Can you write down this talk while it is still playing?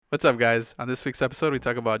What's up, guys? On this week's episode, we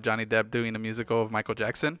talk about Johnny Depp doing a musical of Michael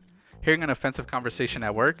Jackson, hearing an offensive conversation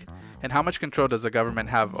at work, and how much control does the government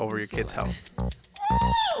have over your kid's health.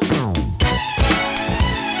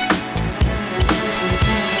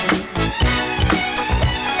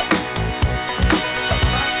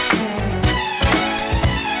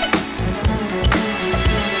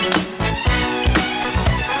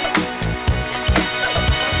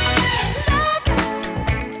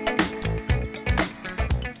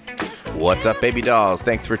 What's up, baby dolls?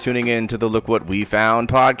 Thanks for tuning in to the Look What We Found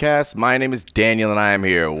podcast. My name is Daniel, and I am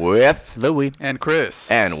here with Louie. And Chris.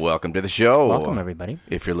 And welcome to the show. Welcome, everybody.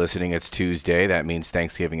 If you're listening, it's Tuesday. That means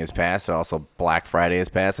Thanksgiving is passed. Also, Black Friday is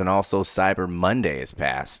passed, and also Cyber Monday is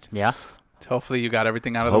passed. Yeah. Hopefully you got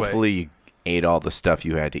everything out of the way. Hopefully you ate all the stuff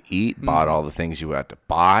you had to eat, bought all the things you had to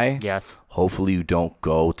buy. Yes. Hopefully you don't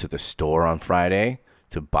go to the store on Friday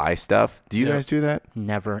to buy stuff. Do you guys do that?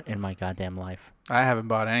 Never in my goddamn life. I haven't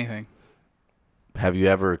bought anything. Have you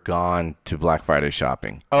ever gone to Black Friday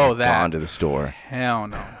shopping? Oh, Like, that. Gone to the store? Hell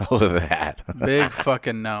no. Oh, that. Big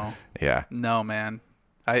fucking no. Yeah. No, man.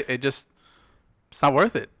 It's not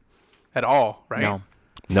worth it at all, right? No.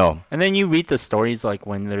 No. And then you read the stories like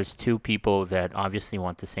when there's two people that obviously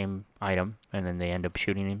want the same item and then they end up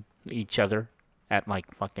shooting each other at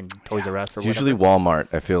like fucking Toys R Us or It's whatever. usually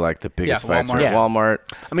Walmart. I feel like the biggest fights are Walmart. at Walmart.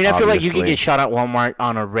 I mean, I feel like you could obviously. get shot at Walmart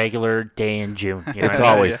on a regular day in June. You know It's what I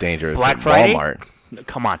mean? always Yeah. dangerous. Black at Friday? Walmart.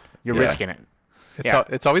 Come on. You're Yeah. risking it. It's, Yeah.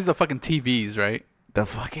 it's always the fucking TVs, right? The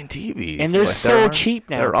fucking TVs. And they're so they're- cheap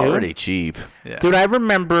now, They're dude. already cheap. Yeah. Dude, I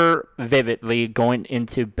remember vividly going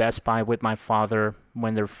into Best Buy with my father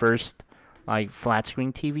when their first like flat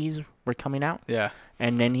screen TVs were coming out. Yeah.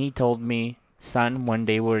 And then he told me, son, one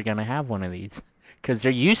day we're going to have one of these. Because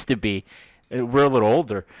there used to be, we're a little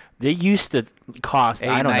older, they used to cost,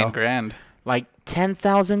 I don't know, $8-9 like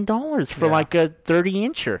 $10,000 for Yeah. like a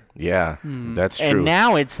 30-incher. Yeah, that's true. And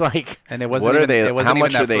now it's like, And it wasn't what are even, they? It wasn't How even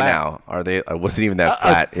much that are they flat. now? Are they? It wasn't even that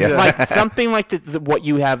flat. Yeah. like something like what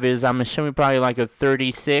you have is, I'm assuming probably like a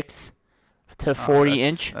 36 to 40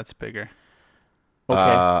 inch. That's bigger.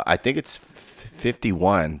 Okay. I think it's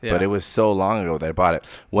 51, Yeah. but it was so long ago that I bought it.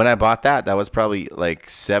 When I bought that was probably like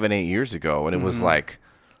 7-8 years ago, and it was like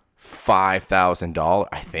 $5,000.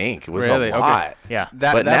 I think it was Really? a Okay. lot. Yeah.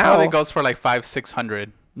 That But that probably now- goes for like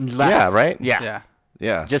 500-600. Less. Yeah, right? Yeah. Yeah.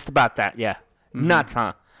 Yeah. Just about that. Yeah. Nuts,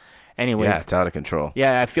 huh? Anyways. Yeah, it's out of control.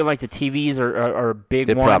 Yeah, I feel like the TVs are a big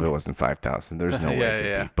It one. probably wasn't 5,000. There's no way Yeah, it could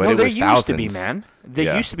yeah. be. But no, it there was used thousands. to be, man. There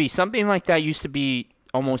Yeah. used to be something like that. Used to be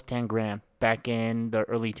almost 10 grand back in the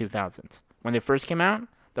early 2000s when they first came out.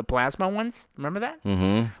 The plasma ones, remember that?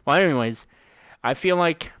 Mm-hmm. Well, anyways, I feel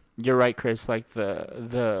like you're right, Chris. Like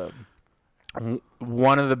one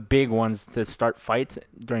of the big ones to start fights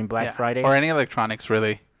during Black Yeah. Friday. Or any electronics,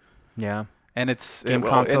 really. Yeah. And it's Game and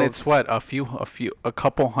consoles. it's what, a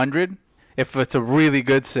couple hundred. If it's a really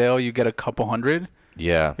good sale, you get a couple hundred.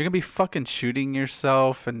 Yeah. You're gonna be fucking shooting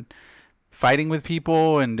yourself and fighting with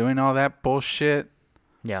people and doing all that bullshit.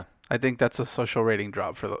 Yeah. I think that's a social rating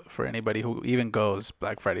drop for anybody who even goes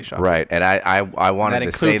Black Friday shopping. Right. And I wanted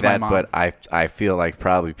That to say includes my that, mom. but I feel like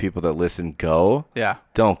probably people that listen go. Yeah.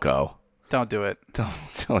 Don't go. Don't do it.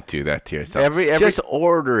 Don't do that to yourself. Every- just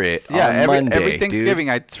order it Yeah. on Every Monday, Thanksgiving,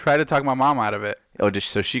 I try to talk my mom out of it. Dude. Oh,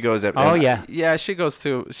 just so she goes up. Oh, yeah. Yeah, she goes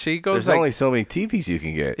too. She goes There's like. only so many TVs you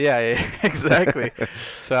can get. Yeah, exactly.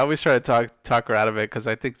 So I always try to talk her out of it because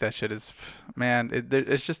I think that shit is, man.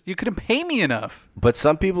 It's just you couldn't pay me enough. But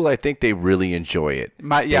some people, I think they really enjoy it.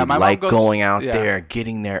 My They mom like goes, going out yeah. there,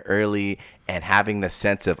 getting there early, and having the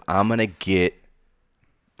sense of I'm gonna get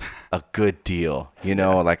a good deal. You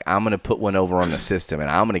know, like I'm gonna put one over on the system, and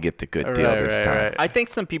I'm gonna get the good deal this time. Right. I think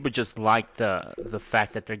some people just like the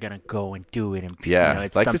fact that they're gonna go and do it, and Yeah, you know,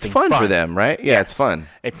 it's like it's something fun for them, right? Yeah, it's fun.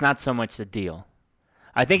 It's not so much the deal.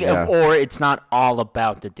 I think, Yeah. or it's not all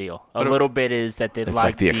about the deal. A What ab- little bit is that they It's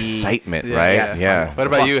like the excitement, Yeah, right? yes, Yeah. like- What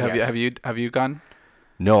about Fuck you? yes. Have you gone?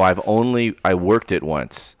 No, I worked it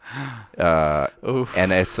once. Oof.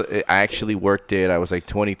 And I actually worked it. I was like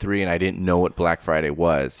 23 and I didn't know what Black Friday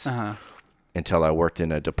was Uh-huh. until I worked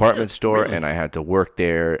in a department store and I had to work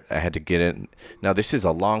there. I had to get in. Now this is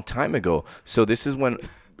a long time ago. So this is when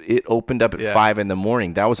it opened up at Yeah. 5 in the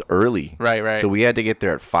morning. That was early. Right. So we had to get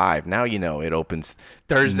there at 5. Now it opens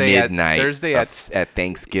Thursday at- midnight Thursday at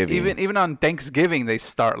Thanksgiving. Even on Thanksgiving, they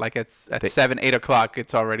start like at 7-8 o'clock.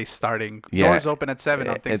 It's already starting. Yeah. Doors open at 7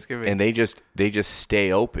 on Thanksgiving. And they just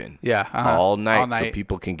stay open. Yeah, uh-huh. all night, All so night.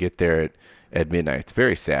 people can get there at midnight. It's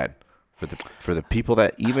very sad for the people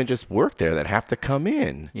that even just work there that have to come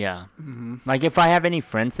in. Yeah. Mm-hmm. Like if I have any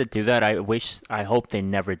friends that do that, I hope they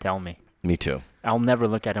never tell me. Me too. I'll never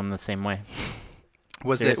look at them the same way.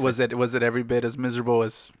 Was it every bit as miserable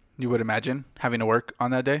as you would imagine having to work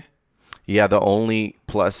on that day? Yeah, the only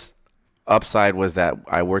plus upside was that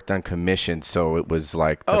I worked on commission, so it was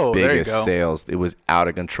like the biggest sales. It was out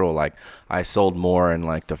of control. Like I sold more in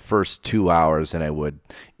like the first 2 hours than I would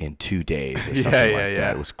in 2 days or something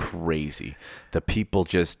that. It was crazy. The people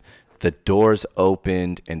the doors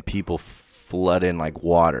opened and people flood in like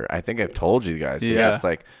water. I think I've told you guys. They just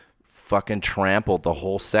like fucking trampled the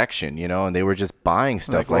whole section, and they were just buying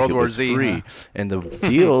stuff like it was free. Huh? And the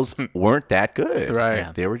deals weren't that good. Right.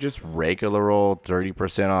 Yeah. They were just regular old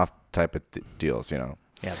 30% off type of deals, Yeah.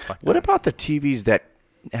 What about the TVs that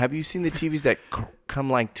have you seen the TVs that come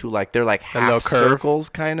they're like half circles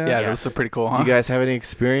kind of? Yeah, those are pretty cool, huh? You guys have any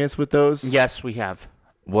experience with those? Yes, we have.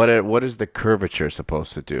 What is the curvature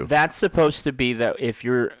supposed to do? That's supposed to be that if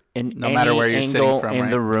you're in no matter where you're sitting from, in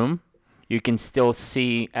the room, you can still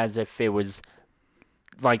see as if it was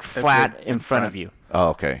like flat in front of you. Oh,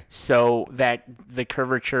 okay. So that the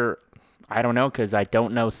curvature, I don't know because I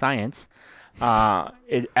don't know science.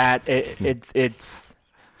 It's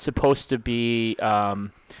supposed to be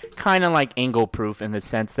kind of like angle proof in the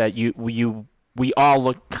sense that we all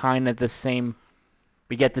look kind of the same.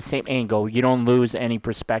 We get the same angle. You don't lose any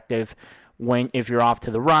perspective if you're off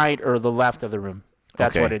to the right or the left of the room.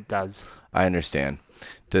 That's what it does. I understand.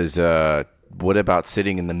 Does what about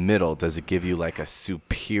sitting in the middle? Does it give you like a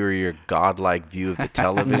superior godlike view of the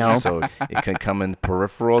television? No. So it can come in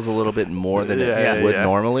peripherals a little bit more than it would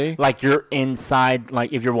normally? Like you're inside,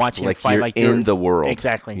 like if you're watching a fight, like you're in the world.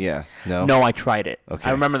 Exactly. Yeah. No? No, I tried it. Okay.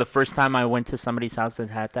 I remember the first time I went to somebody's house that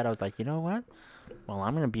had that, I was like, you know what? Well,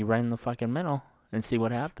 I'm going to be right in the fucking middle and see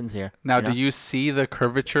what happens here. Now, do you see the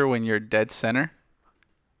curvature when you're dead center?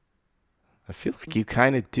 I feel like you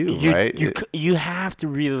kind of do, right? You have to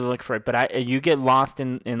really look for it, but you get lost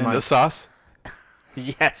in like, the sauce?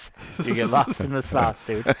 Yes, you get lost in the sauce,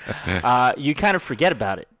 dude. You kind of forget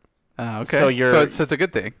about it. Okay. So it's a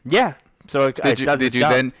good thing. Yeah. So did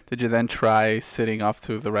you then try sitting off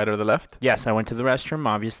to the right or the left? Yes, I went to the restroom.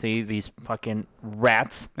 Obviously, these fucking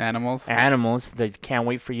animals that can't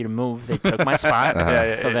wait for you to move. They took my spot.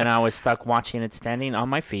 So then I was stuck watching it standing on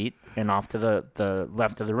my feet and off to the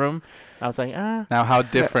left of the room. I was like, Now, how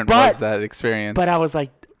different was that experience? But I was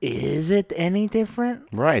like, is it any different?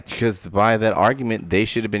 Right, because by that argument, they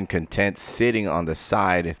should have been content sitting on the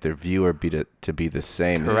side if their view were to be the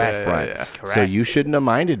same as the front. Yeah. Correct. So you shouldn't have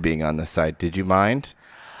minded being on the side. Did you mind?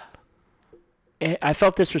 I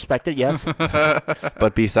felt disrespected, yes.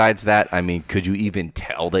 But besides that, I mean, could you even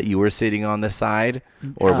tell that you were sitting on the side?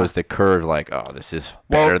 Or was the curve like, oh, this is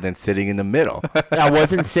better than sitting in the middle? I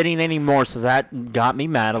wasn't sitting anymore, so that got me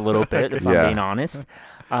mad a little bit, if I'm being honest.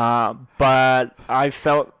 But I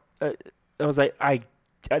felt, I was like,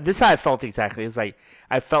 this is how I felt exactly. It's like,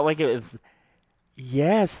 I felt like it was,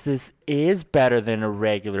 yes, this is better than a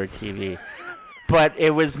regular TV. But it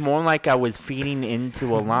was more like I was feeding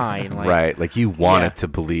into a line. Like, right, like you wanted to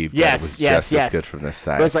believe that it was just as good from this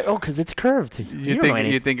side. But I was like, oh, because it's curved. You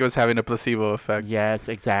think it was having a placebo effect? Yes,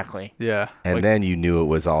 exactly. Yeah. And then you knew it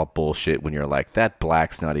was all bullshit when you're like, that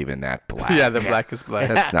black's not even that black. Yeah, the black is black.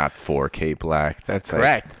 That's not 4K black. That's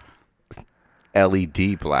correct. Like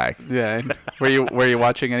LED black. Yeah. Were you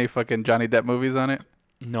watching any fucking Johnny Depp movies on it?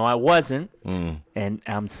 No, I wasn't, and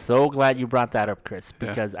I'm so glad you brought that up, Chris,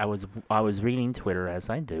 because I was reading Twitter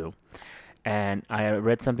as I do, and I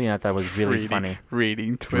read something that I thought was really funny.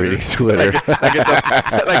 Reading Twitter. Reading Twitter.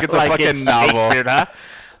 like it's a fucking novel.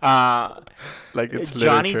 Like it's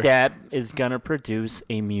Johnny Depp is gonna produce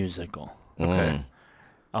a musical. Okay.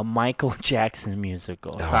 A Michael Jackson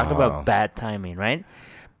musical. Talk about bad timing, right?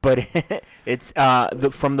 But it's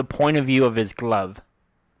from the point of view of his glove.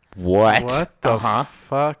 What the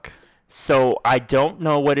fuck? So I don't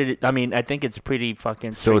know what it is. I mean, I think it's pretty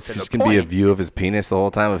fucking. So it's just gonna be a view of his penis the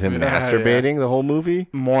whole time of him masturbating the whole movie.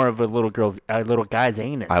 More of a little guy's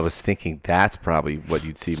anus. I was thinking that's probably what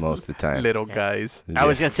you'd see most of the time. Little guys. I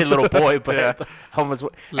was gonna say little boy, but almost.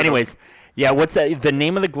 Anyways, yeah. What's that? The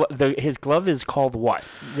name of the glove? His glove is called what?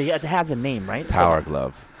 It has a name, right? Power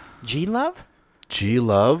Glove. G-Love.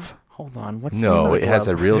 G-Love. Hold on. What's the name of the glove? It has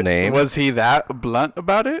a real name. Was he that blunt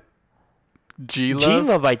about it? G-Love?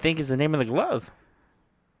 G-Love, I think, is the name of the glove.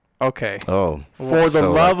 Okay. Oh. For the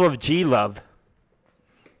love of G-Love.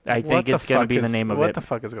 I think it's going to be the name of it. What the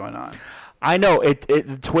fuck is going on? I know.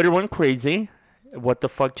 Twitter went crazy. What the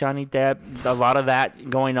fuck, Johnny Depp? A lot of that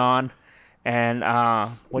going on. And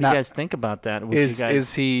what do you guys think about that?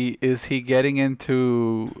 Is he getting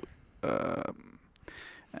into...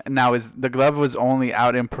 Now, the glove was only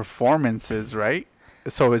out in performances, right?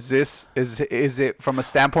 So is it from a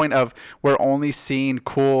standpoint of we're only seeing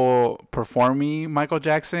cool performing Michael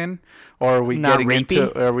Jackson, or are we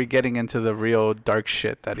getting into the real dark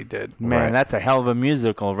shit that he did? Man, that's a hell of a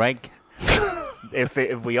musical, right? if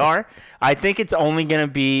we are, I think it's only gonna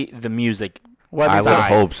be the music. I would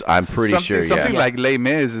hope so. I'm pretty sure. Something like Les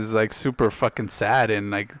Mis is like super fucking sad and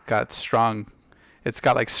like got strong. It's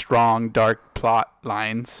got like strong dark plot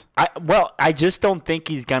lines. I just don't think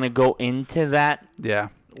he's gonna go into that. Yeah.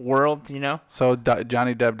 World, you know. So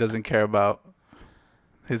Johnny Depp doesn't care about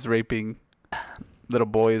his raping little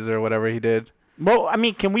boys or whatever he did. Well, I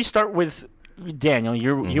mean, can we start with Daniel?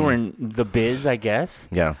 You were in the biz, I guess.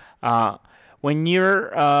 Yeah. When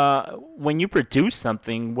you produce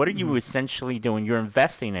something, what are you essentially doing? You're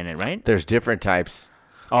investing in it, right? There's different types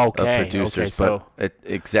of producers, so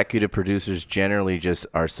executive producers generally just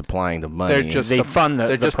are supplying the money. They fund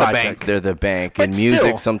the project. The bank. They're the bank. But in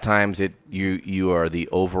music, sometimes you are the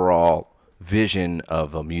overall vision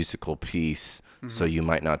of a musical piece. So you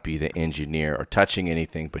might not be the engineer or touching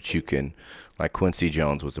anything, but you can, like Quincy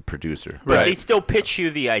Jones was a producer. But they still pitch you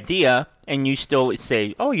the idea, and you still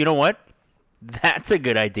say, "Oh, you know what? That's a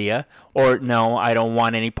good idea," or "No, I don't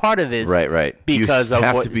want any part of this." Right. Because you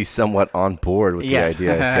have to be somewhat on board with the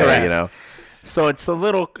idea. You know. So it's a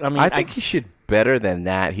little. I mean, I think he should better than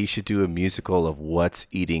that. He should do a musical of What's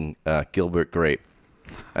Eating Gilbert Grape.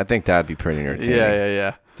 I think that'd be pretty entertaining.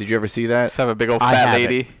 Yeah. Did you ever see that? Just have a big old fat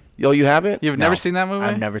lady. Yo, you haven't? You've never seen that movie?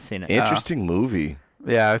 I've never seen it. Interesting movie.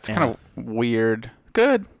 Yeah, it's kind of weird.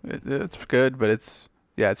 Good. It's good, but it's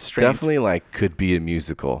strange. Definitely like could be a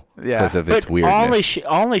musical. Yeah, because of its weirdness.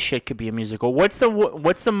 All this shit could be a musical. What's the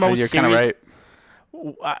most? You're kind of right.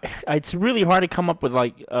 It's really hard to come up with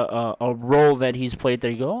like a role that he's played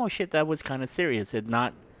that you go, oh shit, that was kind of serious. It's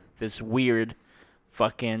not this weird,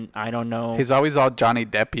 fucking I don't know. He's always all Johnny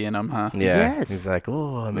Deppy in him, huh? Yeah. Yes. He's like,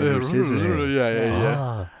 oh, I'm in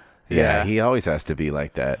scissors. Yeah. He always has to be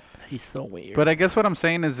like that. He's so weird. But I guess what I'm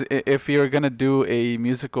saying is, if you're gonna do a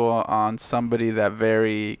musical on somebody that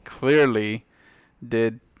very clearly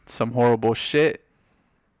did some horrible shit,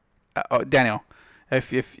 Daniel,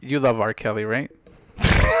 if you love R. Kelly, right?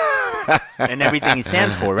 And everything he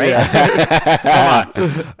stands for, right? Yeah.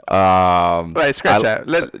 Come on. Right, scratch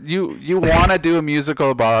that. You want to do a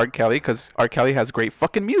musical about R. Kelly because R. Kelly has great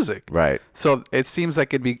fucking music. Right. So it seems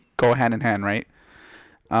like it'd go hand in hand, right?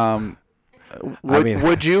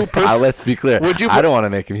 Would you? Let's be clear. I don't want to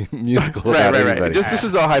make a musical about anybody. Right. This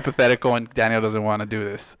is all hypothetical, and Daniel doesn't want to do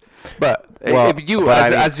this. But if you,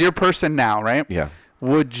 as your person now, right? Yeah.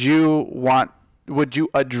 Would you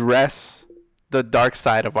address the dark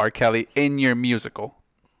side of R. Kelly in your musical,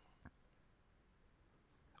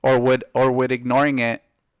 or would ignoring it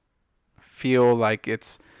feel like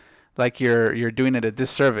it's like you're doing it a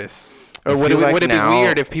disservice? Or would it be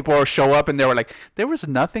weird if people show up and they were like, there was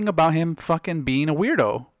nothing about him fucking being a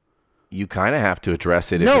weirdo? You kind of have to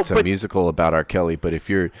address it if it's a musical about R. Kelly. But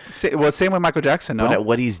if you're... same with Michael Jackson, no? But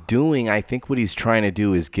what he's doing, I think what he's trying to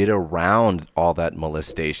do is get around all that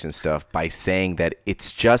molestation stuff by saying that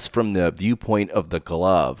it's just from the viewpoint of the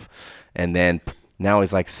glove. And then now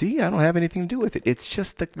he's like, see, I don't have anything to do with it. It's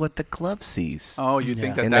just what the glove sees. Oh, you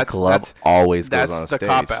think and the glove always goes on stage. That's the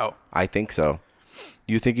cop-out. I think so.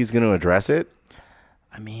 You think he's going to address it?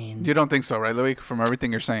 I mean... You don't think so, right, Louis, from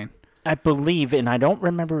everything you're saying? I believe, and I don't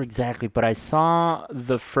remember exactly, but I saw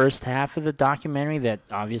the first half of the documentary that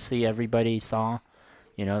obviously everybody saw.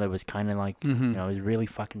 You know, that was kind of like, you know, it was really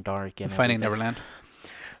fucking dark. And Finding Neverland?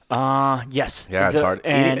 Yes. Yeah, it's hard.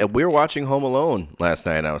 And we were watching Home Alone last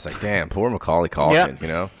night, and I was like, damn, poor Macaulay Culkin, you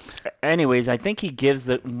know? Anyways, I think he gives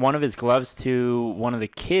one of his gloves to one of the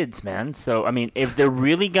kids, man. So, I mean, if they're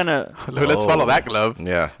really going to... Let's follow that glove.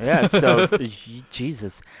 Yeah. Yeah, so,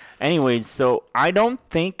 Jesus. Anyways, so I don't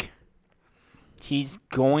think he's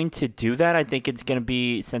going to do that. I think it's going to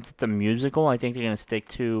be, since it's a musical, I think they're going to stick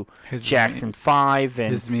to Jackson 5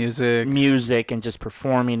 and... His music. Music and just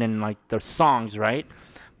performing and, like, the songs, right?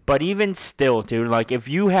 But even still, dude, like if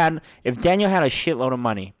Daniel had a shitload of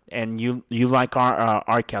money and you like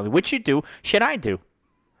R. Kelly, which you do, shit I do.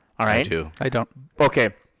 All right? I do. I don't. Okay.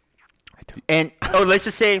 I do. And let's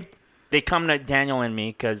just say they come to Daniel and me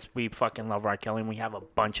because we fucking love R. Kelly and we have a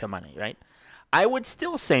bunch of money, right? I would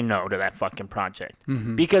still say no to that fucking project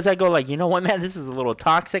because I go like, you know what, man, this is a little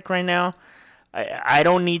toxic right now. I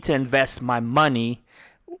don't need to invest my money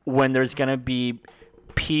when there's gonna be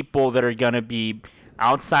people that are gonna be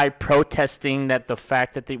outside protesting that the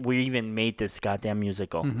fact that we even made this goddamn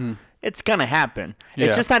musical. It's gonna happen. Yeah.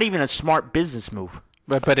 It's just not even a smart business move.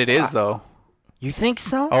 But it is though. You think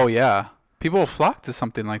so? Oh yeah. People will flock to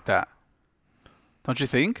something like that. Don't you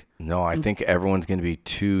think? No, I think everyone's going to be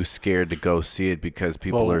too scared to go see it because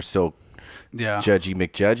people are so judgy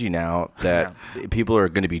McJudgy now that people are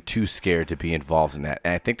going to be too scared to be involved in that.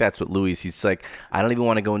 And I think that's what Louis, he's like, I don't even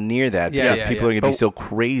want to go near that because people are going to be so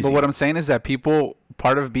crazy. But what I'm saying is that people,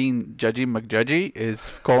 part of being judgy McJudgy is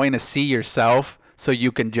going to see yourself so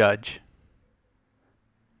you can judge.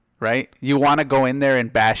 Right? You want to go in there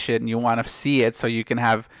and bash it and you want to see it so you can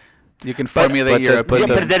formulate your opinion.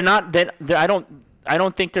 But they're not, I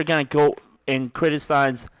don't think they're going to go and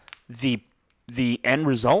criticize the end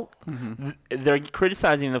result. Mm-hmm. They're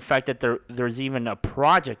criticizing the fact that there's even a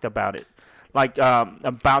project about it, like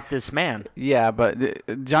about this man. Yeah, but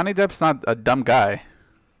Johnny Depp's not a dumb guy,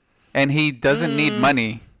 and he doesn't need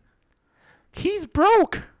money. He's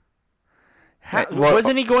broke.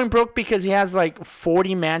 Wasn't he going broke because he has like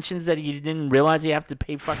 40 mansions that he didn't realize he have to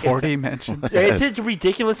pay fucking 40 mansions? It's a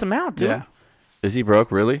ridiculous amount, dude. Yeah. Is he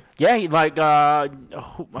broke, really? Yeah,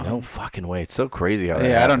 no fucking way. It's so crazy how that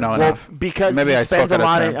happens. I don't know enough. Because maybe he spends a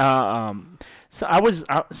lot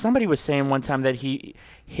somebody was saying one time that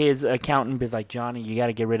his accountant was like, Johnny, you got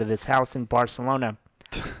to get rid of this house in Barcelona.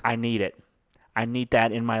 I need it. I need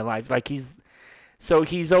that in my life. Like he's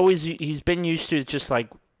been used to just like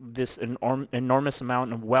this enormous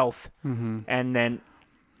amount of wealth, and then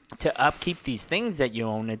to upkeep these things that you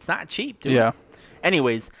own, it's not cheap, dude. Yeah.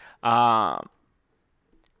 Anyways, well,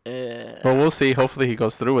 we'll see. Hopefully, he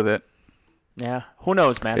goes through with it. Yeah. Who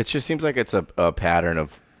knows, man? It just seems like it's a pattern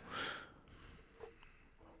of.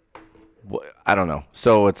 I don't know.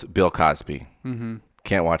 So it's Bill Cosby. Mm-hmm.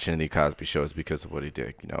 Can't watch any of the Cosby shows because of what he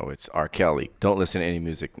did. It's R. Kelly. Don't listen to any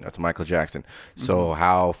music. That's Michael Jackson. Mm-hmm. So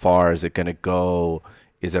how far is it going to go?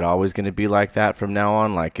 Is it always going to be like that from now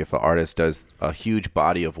on? Like if an artist does a huge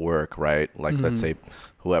body of work, right? Like let's say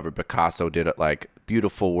whoever, Picasso did it, like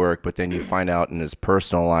beautiful work, but then you find out in his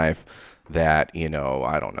personal life that,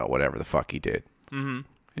 I don't know, whatever the fuck he did. Mm-hmm.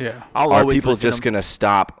 Yeah. Are people just going to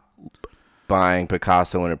stop buying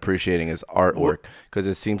Picasso and appreciating his artwork? Because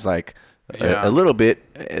it seems like a little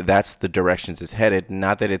bit that's the directions it's headed.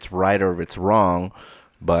 Not that it's right or it's wrong,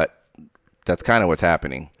 but that's kind of what's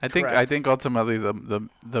happening. I think ultimately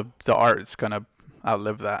the art is gonna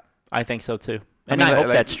outlive that. I think so too, and I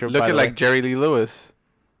hope that's true. Look at like Jerry Lee Lewis.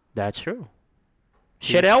 That's true.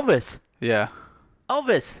 Shit, Elvis. Yeah.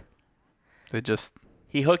 Elvis.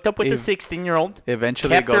 He hooked up with the 16-year-old.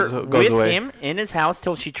 Eventually, kept goes her with away. him in his house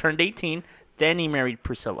till she turned 18. Then he married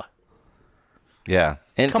Priscilla. Yeah.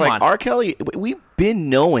 And it's like R. Kelly, we've been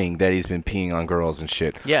knowing that he's been peeing on girls and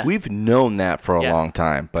shit. Yeah. We've known that for a long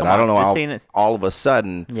time. But I don't know how all of a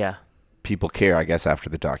sudden people care, I guess, after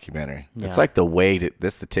the documentary. Yeah. It's like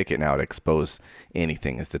that's the ticket now to expose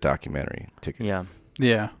anything is the documentary ticket. Yeah.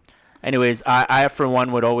 Yeah. Anyways, I for one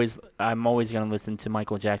I'm always going to listen to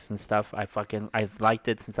Michael Jackson stuff. I've liked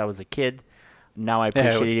it since I was a kid. Now I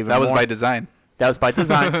appreciate it even more. That was by design. That was by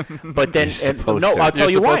design. But then, I'll tell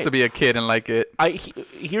you why. You're supposed to be a kid and like it.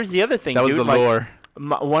 Here's the other thing, dude. That was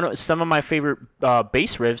the lore. Some of my favorite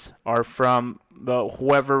bass riffs are from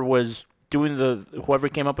whoever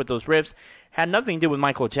came up with those riffs. Had nothing to do with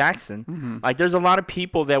Michael Jackson. Mm-hmm. Like, there's a lot of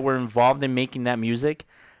people that were involved in making that music.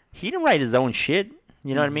 He didn't write his own shit.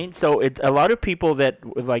 You know what I mean? So a lot of people that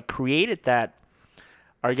like created that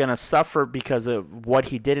are gonna suffer because of what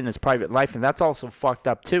he did in his private life, and that's also fucked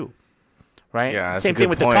up too. Right? Yeah, same thing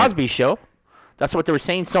with the Cosby Show. That's what they were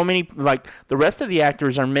saying. So many, like, the rest of the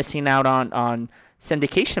actors are missing out on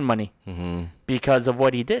syndication money because of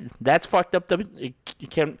what he did. That's fucked up.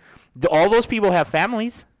 All those people have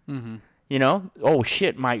families. Mm-hmm. Oh,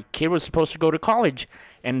 shit, my kid was supposed to go to college,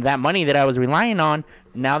 and that money that I was relying on,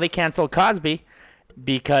 now they canceled Cosby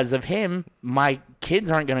because of him. My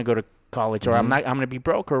kids aren't going to go to college, or I'm going to be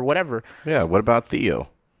broke or whatever. Yeah, what about Theo?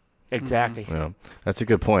 Exactly. Yeah, that's a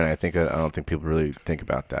good point. I don't think people really think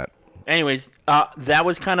about that. Anyways, that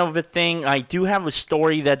was kind of a thing. I do have a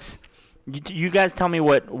story that's. You guys tell me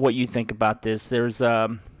what you think about this. There was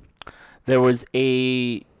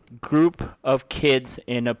a group of kids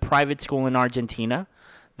in a private school in Argentina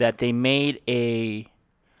that they made a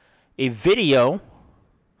video,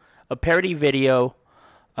 a parody video,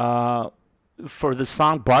 for the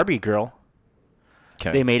song Barbie Girl.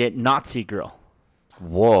 Okay. They made it Nazi Girl.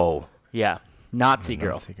 Whoa. Yeah, Nazi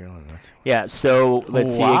Girl. Nazi Girl and Nazi. Yeah, so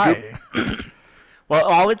let's see. Well,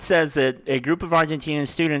 all it says that a group of Argentinian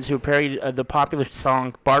students who parodied the popular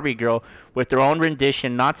song Barbie Girl with their own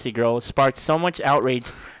rendition, Nazi Girl, sparked so much outrage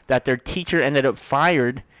that their teacher ended up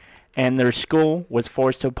fired and their school was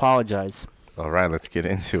forced to apologize. All right, let's get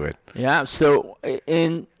into it. Yeah, so I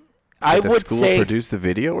would say... Did the school produce the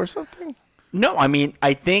video or something? No, I mean,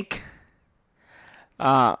 I think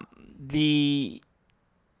the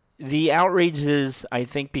the outrage is, I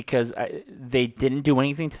think, because they didn't do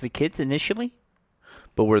anything to the kids initially.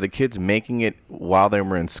 But were the kids making it while they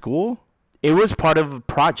were in school? It was part of a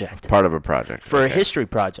project. Part of a project. For a history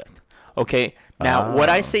project. Okay. Now, what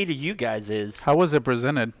I say to you guys is... How was it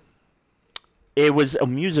presented? It was a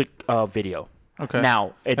music video. Okay.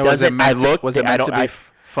 Now, it doesn't... Was it meant to be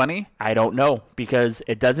funny? I don't know, because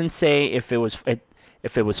it doesn't say if it was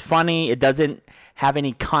funny. It doesn't have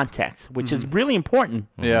any context, which is really important.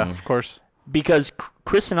 Yeah, of course. Because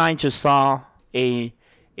Chris and I just saw a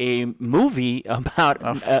movie about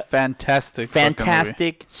a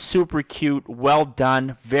fantastic, super cute, well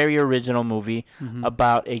done, very original movie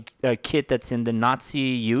about a kid that's in the Nazi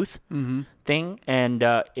youth thing, and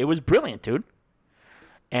it was brilliant, dude.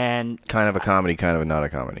 And kind of a comedy, kind of not a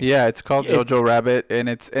comedy. Yeah, it's called Jojo Rabbit, and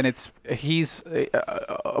he's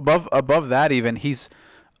above that even. He's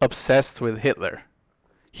obsessed with Hitler.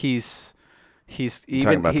 He's even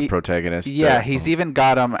talking about the protagonist. Yeah, he's even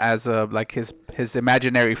got him as his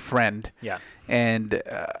imaginary friend. Yeah, and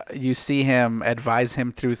you see him advise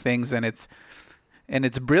him through things, and it's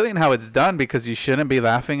brilliant how it's done, because you shouldn't be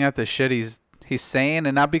laughing at the shit he's saying,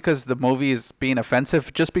 and not because the movie is being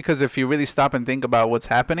offensive, just because if you really stop and think about what's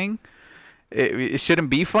happening, it shouldn't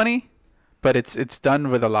be funny, but it's done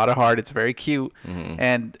with a lot of heart. It's very cute,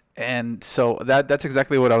 and so that's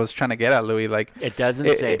exactly what I was trying to get at, Louis. Like, it doesn't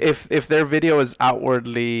say if their video is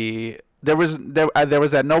outwardly, there was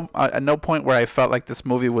at no point where I felt like this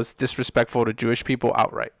movie was disrespectful to Jewish people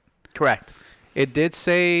outright. Correct. It did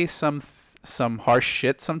say some harsh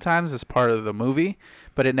shit sometimes as part of the movie,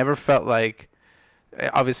 but it never felt like,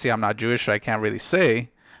 obviously I'm not Jewish, so I can't really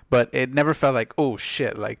say, but it never felt like, oh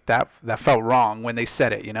shit, like that felt wrong when they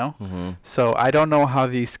said it, you know? So I don't know how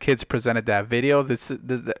these kids presented that video.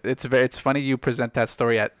 It's funny you present that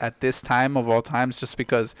story at this time of all times, just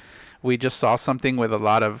because we just saw something with a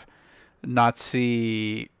lot of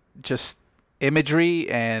Nazi just imagery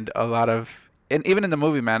and a lot of, and even in the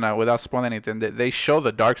movie, man, without spoiling anything, they show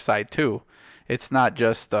the dark side too. It's not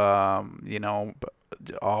just all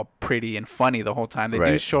pretty and funny the whole time. They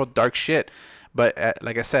do show dark shit, but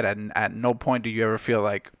like I said, at no point do you ever feel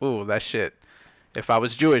like, ooh, that shit, if I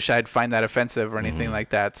was Jewish, I'd find that offensive or anything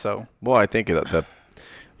like that. So, well, I think the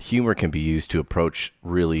humor can be used to approach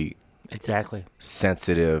really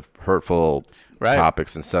sensitive, hurtful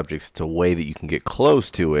topics and subjects. It's a way that you can get close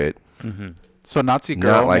to it. So Nazi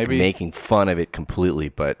girl, not like maybe making fun of it completely,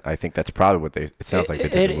 but I think that's probably what it sounds like they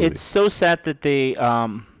did in the movie. It's so sad that they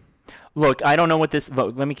look. I don't know what this.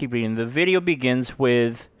 Look, let me keep reading. The video begins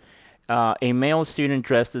with a male student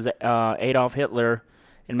dressed as Adolf Hitler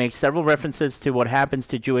and makes several references to what happens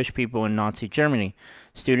to Jewish people in Nazi Germany.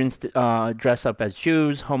 Students dress up as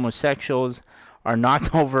Jews, homosexuals are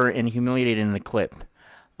knocked over and humiliated in the clip.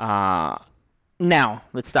 Now,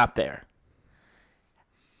 let's stop there.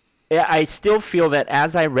 I still feel that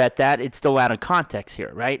as I read that, it's still out of context here,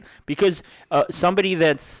 right? Because somebody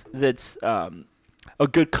that's a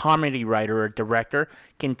good comedy writer or director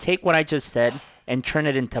can take what I just said and turn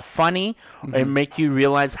it into funny and make you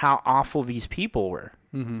realize how awful these people were,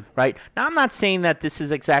 right? Now, I'm not saying that this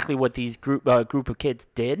is exactly what these group of kids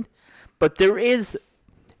did, but there is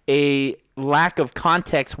a lack of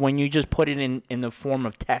context when you just put it in the form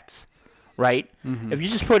of text. Right? If you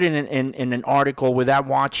just put it in an article without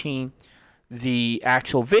watching the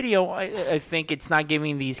actual video, I think it's not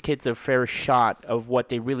giving these kids a fair shot of what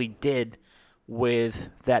they really did with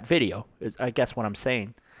that video, is I guess what I'm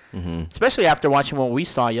saying. Especially after watching what we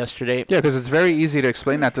saw yesterday. Yeah, because it's very easy to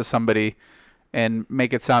explain that to somebody and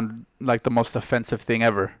make it sound like the most offensive thing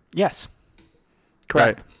ever. Yes.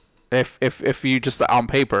 Correct. Right. If you just on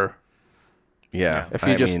paper... Yeah,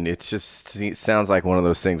 it sounds like one of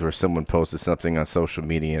those things where someone posted something on social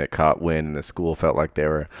media and it caught wind, and the school felt like they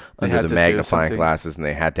were under the magnifying glasses and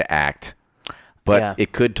they had to act. But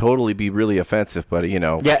it could totally be really offensive. But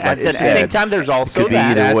at the same time, there's also could be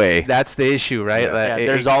either way. That's the issue, right?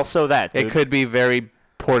 There's also that. Dude. It could be very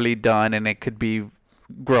poorly done, and it could be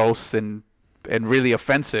gross and really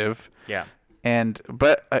offensive. Yeah.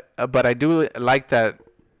 But I do like that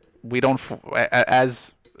we don't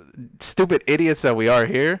as stupid idiots that we are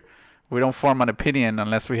here, we don't form an opinion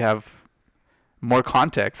unless we have more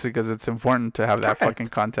context, because it's important to have that fucking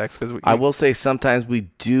context. Because I will say sometimes we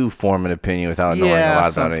do form an opinion without knowing a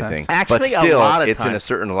lot about anything. Actually, but still, a lot of it's in a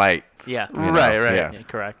certain light. Yeah. Right. Yeah,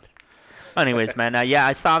 correct. Anyways, man,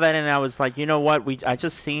 I saw that and I was like, you know what? I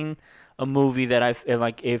just seen a movie that I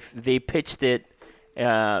like. If they pitched it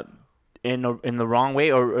in the wrong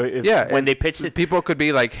way, or if when they pitched it, people could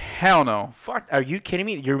be like, hell no. Fuck, are you kidding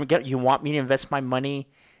me? You want me to invest my money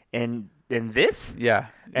in in this? Yeah.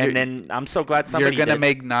 And then I'm so glad somebody You're going to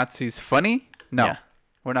make Nazis funny? No. Yeah.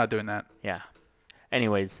 We're not doing that. Yeah.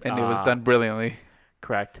 Anyways. And it was done brilliantly.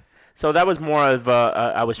 Correct. So that was more of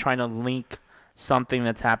I was trying to link something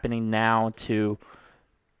that's happening now to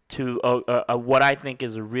what I think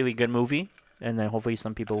is a really good movie, and then hopefully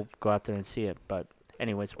some people go out there and see it. But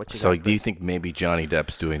anyways, what you so got, do you think maybe Johnny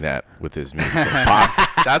Depp's doing that with his music?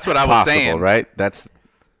 That's what I was saying, right? That's.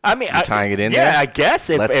 I mean, tying it in there. Yeah, I guess.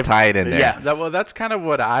 Let's tie it in there. Yeah. Well, that's kind of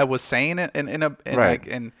what I was saying in a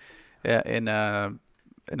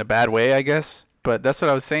bad way, I guess. But that's what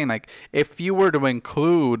I was saying. Like, if you were to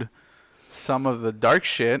include some of the dark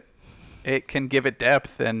shit, it can give it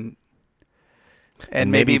depth and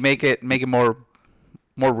maybe make it more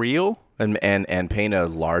real and paint a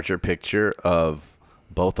larger picture of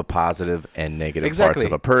both the positive and negative parts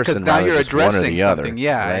of a person. Because now you're addressing something,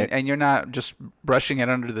 right? and you're not just brushing it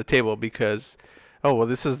under the table because, oh well,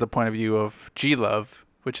 this is the point of view of G-Love,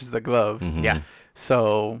 which is the glove. Mm-hmm. Yeah.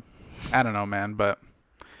 So, I don't know, man, but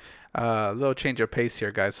a little change of pace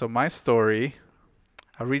here, guys. So my story,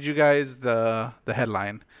 I'll read you guys the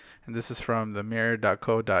headline, and this is from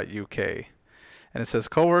themirror.co.uk. And it says,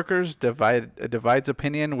 coworkers divides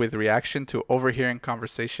opinion with reaction to overhearing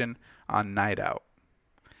conversation on night out.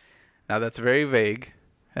 Now, that's very vague,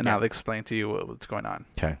 and I'll explain to you what's going on.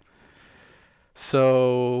 Okay.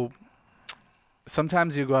 So,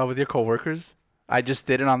 sometimes you go out with your coworkers. I just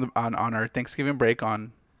did it on our Thanksgiving break.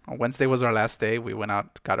 On Wednesday was our last day. We went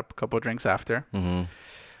out, got a couple of drinks after.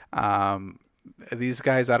 Mm-hmm. These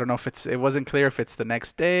guys, I don't know if it wasn't clear if it's the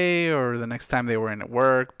next day or the next time they were in at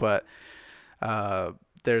work, but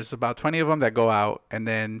there's about 20 of them that go out, and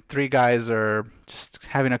then 3 guys are just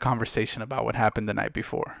having a conversation about what happened the night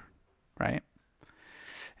before, right?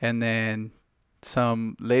 And then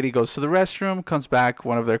some lady goes to the restroom, comes back,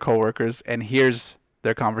 one of their coworkers, and hears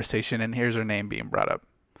their conversation and hears her name being brought up.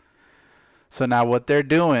 So now what they're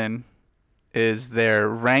doing is they're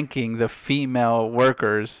ranking the female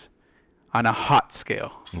workers on a hot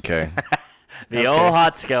scale. Okay. The old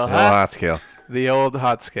hot scale, huh? The old hot scale. The old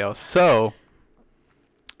hot scale. So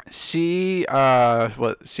she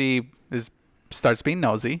starts being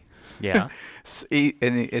nosy. Yeah.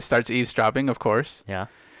 And it starts eavesdropping, of course. Yeah.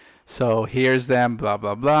 So hears them, blah,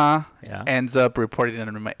 blah, blah. Yeah. Ends up reporting it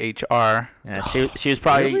to HR. Yeah, she was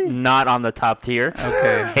probably not on the top tier.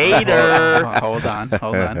 Okay. Hater. Hold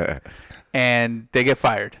on. And they get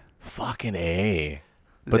fired. Fucking A.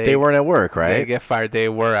 But they weren't at work, right? They get fired. They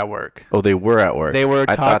were at work. Oh, they were at work.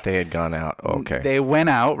 I thought they had gone out. Oh, okay. They went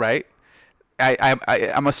out, right?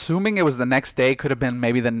 I'm assuming it was the next day. Could have been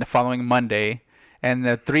maybe the following Monday. And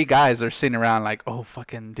the 3 guys are sitting around like, oh,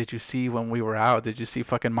 fucking, did you see when we were out? Did you see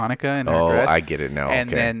fucking Monica in her dress? Oh, I get it now. And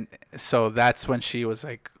okay. then, so that's when she was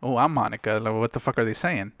like, oh, I'm Monica. Like, what the fuck are they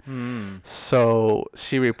saying? So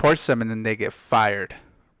she reports them, and then they get fired.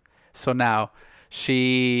 So now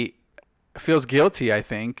she feels guilty, I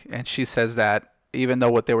think, and she says that even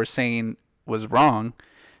though what they were saying was wrong,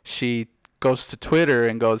 she goes to Twitter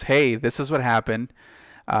and goes, hey, this is what happened.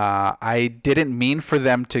 I didn't mean for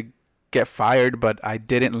them to get fired, but I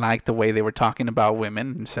didn't like the way they were talking about women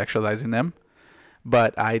and sexualizing them.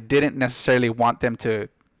 But I didn't necessarily want them to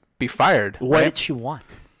be fired. What did she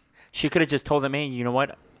want? She could have just told them, hey, you know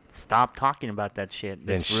what? Stop talking about that shit.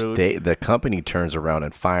 That's rude. The company turns around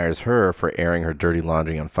and fires her for airing her dirty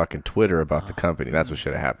laundry on fucking Twitter about the company. That's what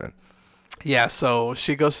should have happened. Yeah, so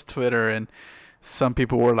she goes to Twitter, and some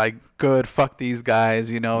people were like, good, fuck these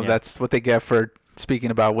guys. You know, that's what they get for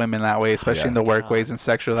speaking about women that way, especially in the workways and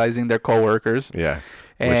sexualizing their coworkers. Yeah.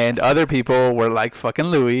 And other people were like fucking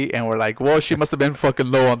Louis, and were like, well, she must have been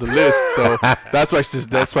fucking low on the list, so that's why this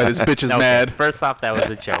bitch is mad. First off, that was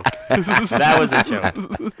a joke. That was a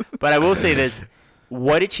joke. But I will say this: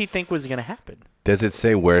 what did she think was going to happen? Does it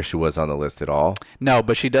say where she was on the list at all? No,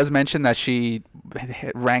 but she does mention that she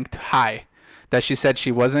ranked high. That she said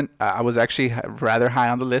she wasn't. I was actually rather high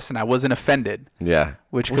on the list, and I wasn't offended. Yeah,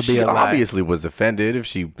 which could be a lie. She obviously was offended if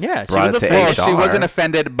she brought she was it to offended. HR. She wasn't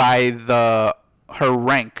offended by her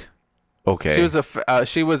rank. Okay.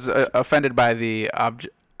 She was offended by the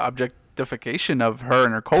objectification of her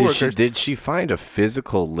and her coworkers. Did she find a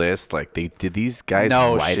physical list? Like did these guys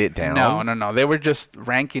write it down? No. They were just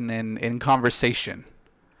ranking in conversation,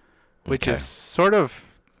 which is sort of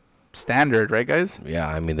standard, right, guys? Yeah,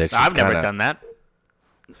 I mean, I've never done that.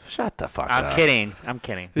 Shut the fuck up. I'm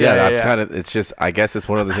kidding. Yeah. Kind of. It's just. I guess it's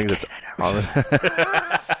one of the things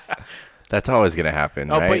that's always gonna happen.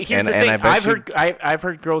 Oh, right? but here's the thing. I've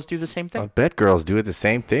heard girls do the same thing. I bet girls do it the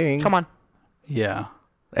same thing. Come on. Yeah.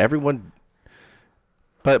 Everyone.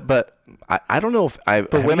 But I don't know if I.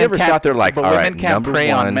 But women never sat there like, all right, women can't prey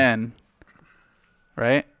on men.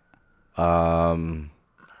 right? Can't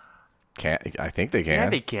I think they can. Yeah,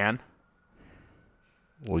 they can.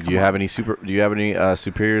 Well, do you have any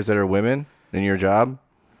superiors that are women in your job?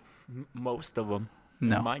 Most of them.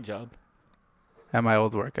 No. In my job. At my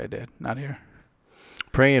old work, I did. Not here.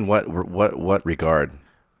 Pray in what regard?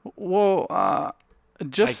 Well,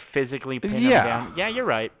 just like physically pin them down. Yeah, you're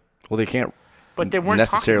right. Well, they can't. But they weren't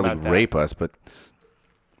necessarily talking about rape us, but.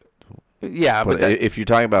 Yeah, but if you're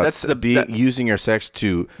talking about using your sex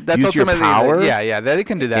to use your power, they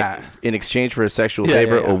can do that in exchange for a sexual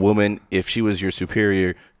favor. A woman, if she was your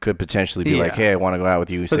superior, could potentially be like, "Hey, I want to go out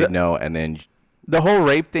with you." You say no, and then the whole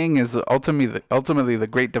rape thing is ultimately the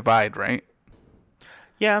great divide, right?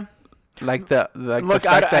 Yeah. Like look,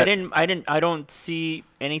 I don't see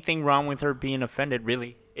anything wrong with her being offended.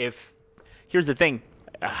 Really, here's the thing,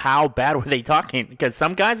 how bad were they talking? Because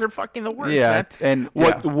some guys are fucking the worst. Yeah, man. And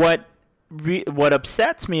what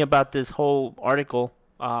upsets me about this whole article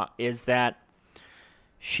is that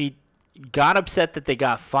she got upset that they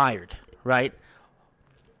got fired, right?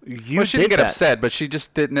 She didn't get upset, but she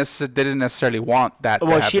just didn't necessarily want that.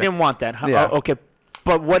 Well, she didn't want that. Yeah. Okay,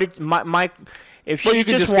 but what did my if she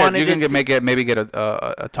just wanted maybe get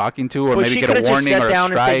a talking to, or maybe get a warning or a strike. She could have just sat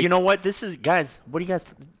down and said, you know what, this is, guys, what do you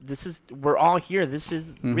guys, we're all here. This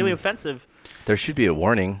is really offensive. There should be a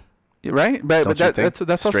warning. Right? But that's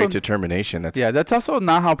straight also, to termination. That's also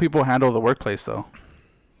not how people handle the workplace, though.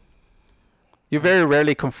 You very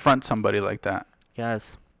rarely confront somebody like that.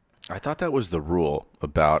 Yes. I thought that was the rule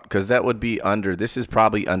because that would be this is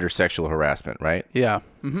probably under sexual harassment, right? Yeah.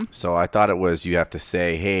 Mm-hmm. So I thought it was you have to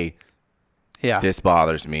say, hey, this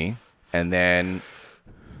bothers me, and then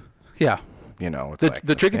it's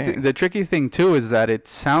the tricky thing too is that it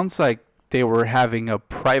sounds like they were having a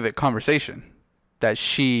private conversation that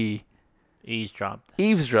she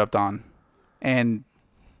eavesdropped on, and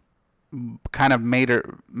kind of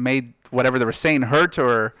made whatever they were saying hurt to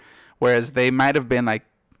her, whereas they might have been like,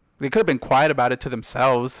 they could have been quiet about it to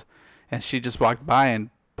themselves, and she just walked by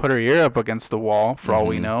and put her ear up against the wall for all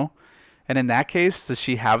we know. And in that case, does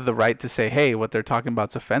she have the right to say, hey, what they're talking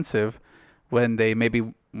about is offensive, when they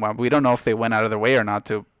we don't know if they went out of their way or not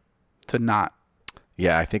to not.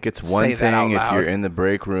 Yeah, I think it's one thing if you're in the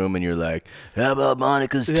break room and you're like, how about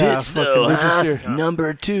Monica's tits though?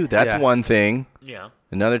 Number 2. That's one thing. Yeah.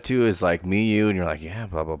 Another 2 is like me, you, and you're like, yeah,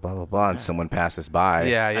 blah, blah, blah, blah, blah, and someone passes by.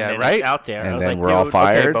 Yeah, right? It's out there. And then we're all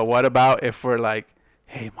fired. Okay, but what about if we're like,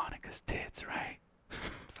 hey, Monica's tits, right?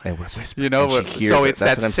 And we're whispering. So it's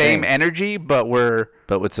that same energy, but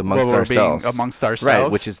it's amongst ourselves. Amongst ourselves. Right,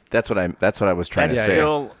 which is that's what I was trying to say.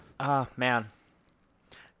 Still, man.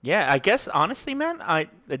 Yeah, I guess honestly, man,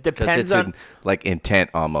 it depends on like intent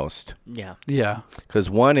almost. Yeah. Yeah. Because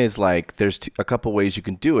one is like there's a couple ways you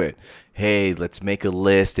can do it. Hey, let's make a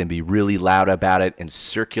list and be really loud about it and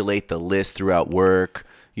circulate the list throughout work.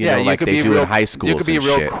 You know, like they do in high schools. You could be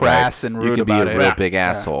real crass and rude about it. You could be a real big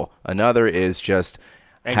asshole. Another is just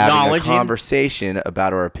having a conversation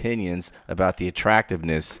about our opinions about the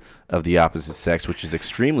attractiveness of the opposite sex, which is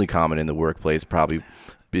extremely common in the workplace, probably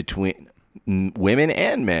between women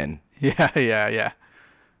and men. Yeah.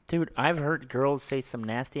 Dude, I've heard girls say some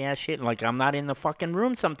nasty ass shit, like I'm not in the fucking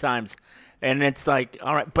room sometimes. And it's like,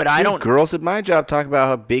 all right, but I don't. Girls at my job talk about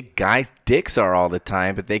how big guys' dicks are all the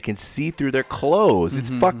time, but they can see through their clothes. It's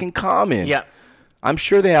fucking common. Yeah. I'm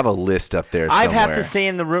sure they have a list up there somewhere. I've had to say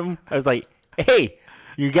in the room, I was like, hey,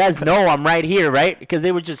 you guys know I'm right here, right? Because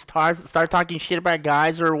they would just start talking shit about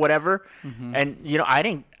guys or whatever. And,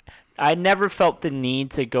 I never felt the need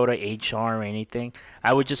to go to HR or anything.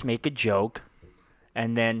 I would just make a joke,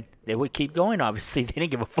 and then they would keep going. Obviously, they didn't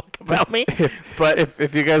give a fuck about me. But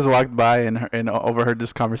if you guys walked by and overheard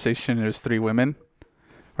this conversation, there's 3 women,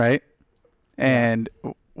 right? And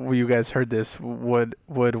you guys heard this. Would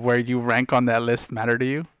where you rank on that list matter to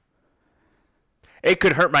you? It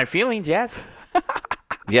could hurt my feelings, yes.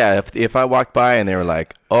 Yeah, if I walked by and they were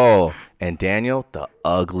like, oh, and Daniel, the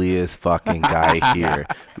ugliest fucking guy here,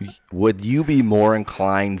 would you be more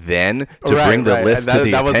inclined then to bring the list to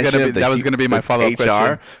the attention of that was going to be my follow-up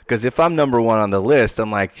question. Because if I'm number 1 on the list,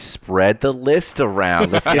 I'm like, spread the list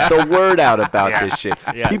around. Let's get the word out about this shit.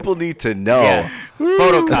 Yeah. People need to know. Yeah.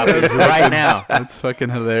 Photocopies right now. That's fucking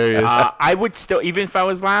hilarious. I would still, even if I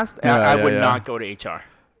was last, I would not go to HR.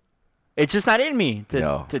 It's just not in me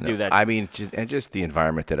to do that. I mean, just the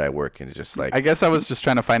environment that I work in, just like. I guess I was just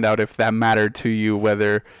trying to find out if that mattered to you,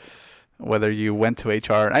 whether you went to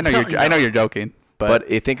HR. I know you're joking,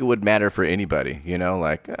 But I think it would matter for anybody,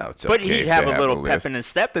 like, it's but okay. But he'd have a little pep in his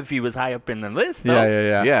step if he was high up in the list,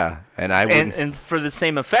 though. Yeah. And for the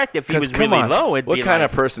same effect, if he was really low, it'd be what kind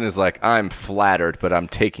of person is like, I'm flattered, but I'm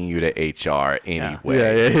taking you to HR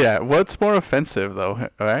anyway? Yeah. What's more offensive, though,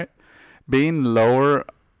 right? Being lower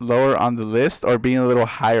on the list or being a little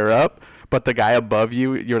higher up, but the guy above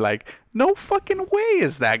you, you're like, no fucking way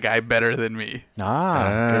is that guy better than me.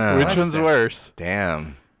 Which one's worse?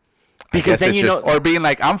 Damn. Because then or being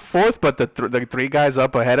like, I'm fourth, but the three guys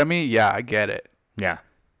up ahead of me, yeah, I get it. Yeah.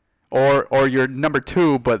 Or you're number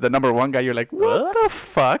 2, but the number 1 guy, you're like, what the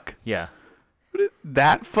fuck? Yeah.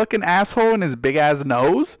 That fucking asshole and his big ass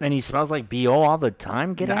nose? And he smells like BO all the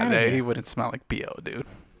time? Get out of here. He wouldn't smell like BO, dude.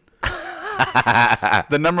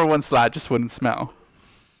 The number 1 slot just wouldn't smell.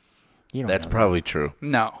 That's probably true.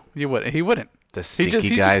 No, he wouldn't. The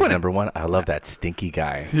stinky guy is number 1. I love that stinky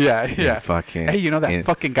guy. Yeah. Hey, you know that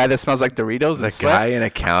fucking guy that smells like Doritos? The guy in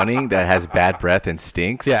accounting that has bad breath and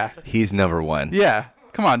stinks? Yeah. He's number 1. Yeah.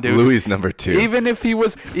 Come on, dude. Louis is number 2. Even if he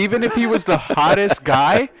was the hottest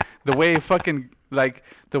guy, the way fucking like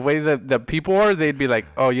the way the people are, they'd be like,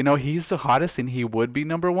 oh, he's the hottest and he would be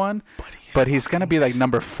number 1. But he's gonna be like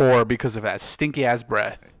number 4 because of that stinky ass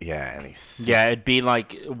breath. Yeah, and it'd be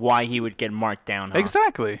like why he would get marked down. Huh?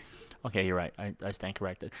 Exactly. Okay, you're right. I stand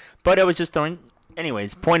corrected. But I was just throwing.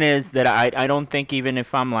 Anyways, point is that I don't think even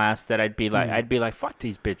if I'm last that I'd be like fuck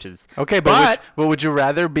these bitches. Okay, but would you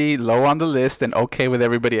rather be low on the list and okay with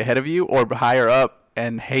everybody ahead of you, or higher up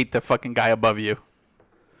and hate the fucking guy above you?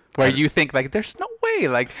 Where you think, like, there's no way.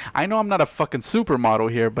 Like, I know I'm not a fucking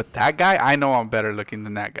supermodel here, but that guy, I know I'm better looking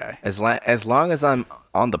than that guy. As long as I'm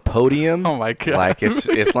on the podium, oh my god, like it's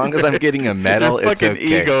as long as I'm getting a medal, You're it's fucking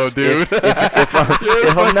okay. Ego, dude.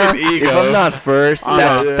 If I'm not first,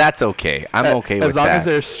 that's okay. I'm okay with that. As long as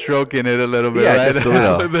they're stroking it a little bit, yeah, right? just a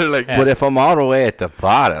little. They're like, but if I'm all the way at the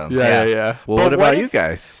bottom, yeah. Well, what about you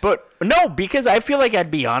guys? But no, because I feel like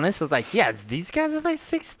I'd be honest. I was like, yeah, these guys are like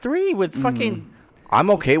 6'3" with fucking. I'm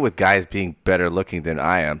okay with guys being better looking than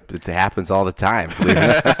I am. It happens all the time.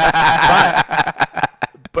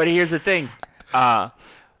 But here's the thing.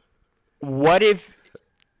 What if...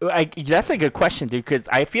 that's a good question, dude, because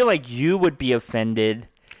I feel like you would be offended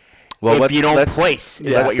if you don't place,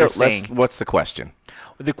 is what you're saying. What's the question?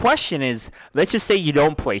 The question is, let's just say you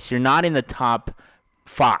don't place. You're not in the top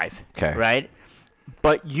 5, right?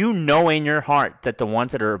 But you know in your heart that the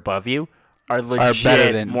ones that are above you are legit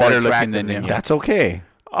better looking than you. That's okay.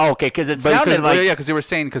 Oh, okay, because it sounded like... because you were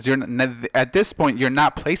saying, because you're at this point, you're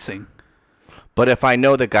not placing. But if I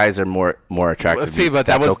know the guys are more attractive,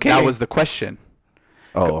 that was the question.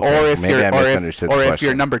 Oh, okay. Maybe I misunderstood the question. Or if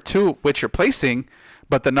you're number 2, which you're placing,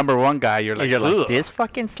 but the number 1 guy, you're like this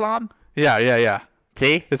fucking slob? Yeah.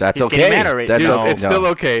 See? That's okay. It's still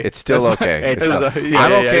okay. It's still okay.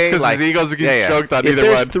 I'm okay. Because his ego's getting stroked on either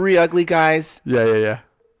one. If there's 3 ugly guys, yeah.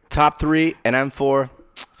 Top 3, and I'm 4,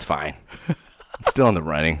 it's fine. I'm still in the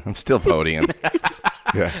running. I'm still podium.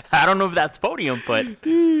 Yeah. I don't know if that's podium, but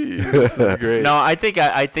great. No, I think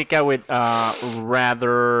I would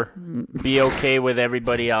rather be okay with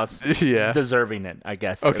everybody else deserving it, I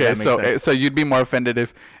guess. Okay, so you'd be more offended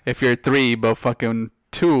if you're 3, but fucking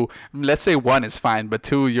 2. Let's say 1 is fine, but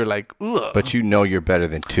 2, you're like, ugh. But you know you're better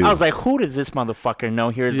than 2. I was like, who does this motherfucker know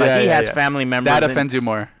here? He has family members. That offends you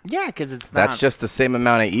more. Yeah, because it's not. That's just the same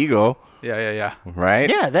amount of ego. Yeah. Right?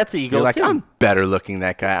 Yeah, that's ego. You're like, too. I'm better looking than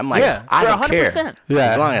that guy. I'm like, I don't 100%. care.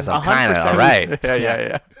 Yeah. As long as I'm kind of all right.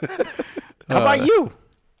 Yeah. How about you?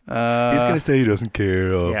 He's going to say he doesn't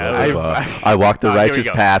care. I walk the righteous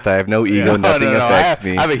path. I have no ego. Nothing affects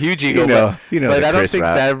me. I have a huge ego. But I don't think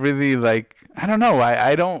that really, like, I don't know.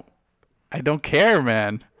 I don't care,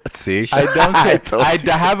 man. Let's see. I don't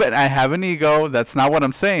care. I have an ego. That's not what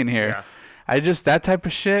I'm saying here. Yeah. That type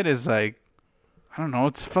of shit is like, I don't know.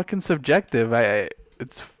 It's fucking subjective.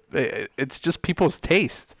 It's just people's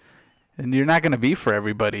taste, and you're not gonna be for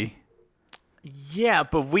everybody. Yeah,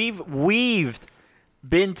 but we've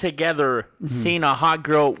been together, seen a hot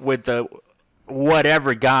girl with the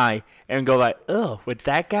whatever guy, and go like, oh, with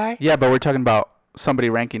that guy. Yeah, but we're talking about somebody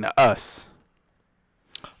ranking us.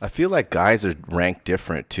 I feel like guys are ranked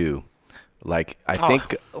different too. Like I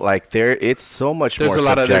think like it's so much more subjective. There's a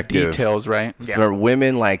lot of other details, right? Yeah. For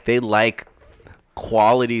women, like they like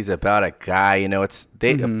qualities about a guy.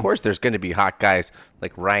 Of course there's going to be hot guys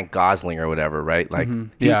like Ryan Gosling or whatever, right? Like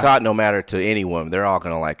he's hot no matter to any woman. They're all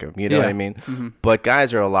going to like him. You know what I mean? Mm-hmm. But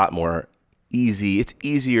guys are a lot more easy. It's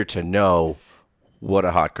easier to know what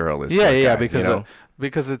a hot girl is. Yeah, because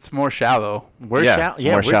Because it's more shallow. We're shallow.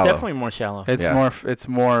 Yeah, we're definitely more shallow. It's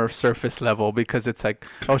more surface level because it's like,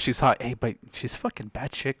 oh, she's hot. Hey, but she's fucking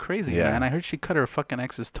batshit crazy, man. I heard she cut her fucking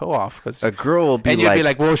ex's toe off. Cause a girl will be and you'd be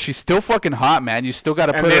like, well, she's still fucking hot, man. You still got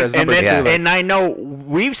to put her as number 2. And I know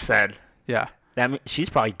we've said. Yeah. That she's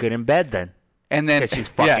probably good in bed then. And then she's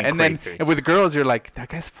fucking crazy. Then with girls, you're like, that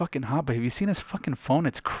guy's fucking hot, but have you seen his fucking phone?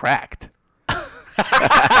 It's cracked. He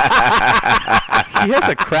has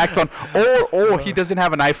a cracked phone, or he doesn't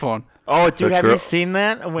have an iPhone. Oh, dude, have you seen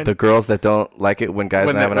that? The girls that don't like it when guys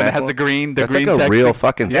don't have an iPhone. It has the green, that's green like a texting. real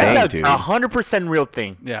fucking thing, dude. 100% real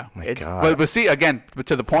thing. Yeah. My God. But see, again,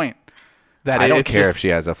 to the point. That I don't care if she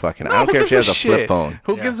has a fucking. I don't care if she has a flip phone.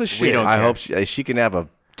 Who gives a shit? I hope she can have a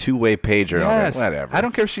two-way pager on it. Whatever. I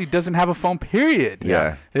don't care if she doesn't have a phone. Period.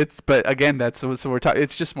 Yeah. But again, that's what we're talking.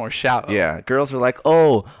 It's just more shallow. Yeah. Girls are like,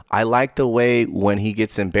 oh, I like the way when he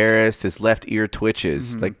gets embarrassed, his left ear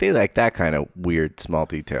twitches. Like they like that kind of weird small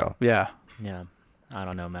detail. Yeah. Yeah. I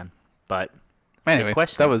don't know, man. But anyway,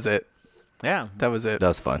 that was it. Yeah. That was it. That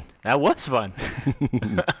was fun. That was fun.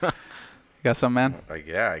 You got some, man?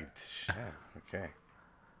 Yeah. Okay.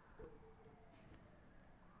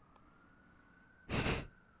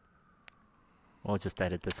 We'll just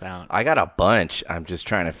edit this out. I got a bunch. I'm just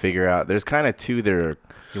trying to figure out. There's kind of two that are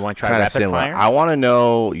you want to try rapid similar. fire? I want to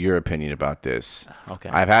know your opinion about this. Okay.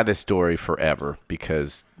 I've had this story forever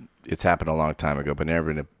because it's happened a long time ago, but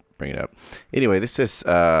never going to bring it up. Anyway, this is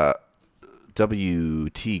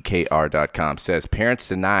WTKR.com says parents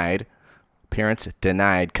denied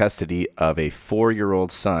custody of a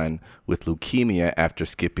 4-year-old son with leukemia after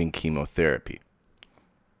skipping chemotherapy.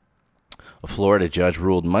 A Florida judge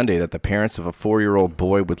ruled Monday that the parents of a 4-year-old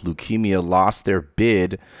boy with leukemia lost their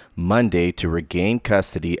bid Monday to regain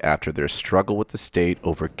custody after their struggle with the state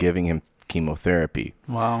over giving him chemotherapy.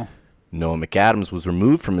 Wow. Noah McAdams was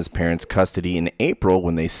removed from his parents' custody in April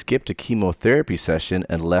when they skipped a chemotherapy session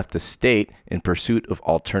and left the state in pursuit of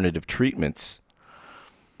alternative treatments.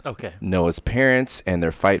 Okay. Noah's parents and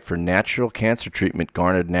their fight for natural cancer treatment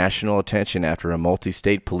garnered national attention after a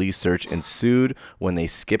multi-state police search ensued when they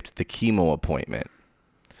skipped the chemo appointment.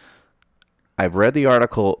 I've read the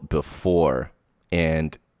article before,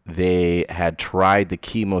 and they had tried the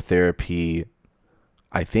chemotherapy,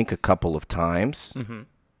 I think, a couple of times. Mm-hmm.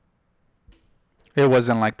 It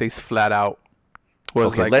wasn't like they flat out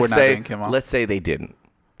was like, we're not doing chemo. Let's say they didn't,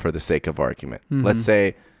 for the sake of argument. Mm-hmm. Let's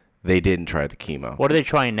say they didn't try the chemo. What are they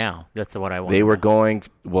trying now? That's what I want. They were going,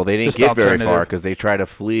 well, they didn't get very far because they tried to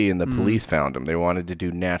flee and the police found them. They wanted to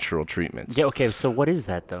do natural treatments. Yeah, okay, so what is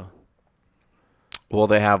that, though? Well,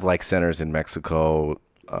 they have, like, centers in Mexico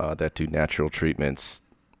that do natural treatments.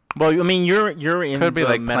 Well, I mean, you're in could be the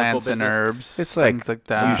like medical plants business. and herbs. It's like things like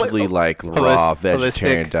that. Usually like raw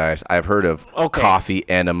vegetarian diets. I've heard of coffee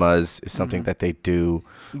enemas is something that they do.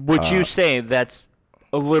 Would you say that's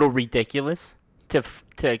a little ridiculous to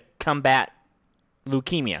combat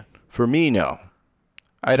leukemia? For me, no.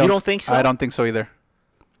 You don't think so? I don't think so either.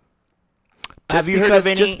 Have you heard of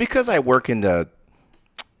any? Just because I work in the,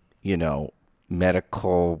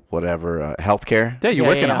 medical whatever healthcare. Yeah, you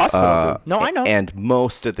work in a hospital. No, I know. And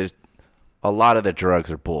a lot of the drugs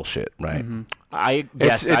are bullshit, right? Mm-hmm.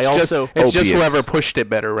 It's just whoever pushed it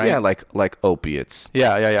better, right? Yeah, like opiates.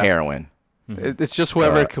 Yeah. Heroin. Mm-hmm. It's just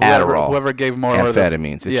whoever gave more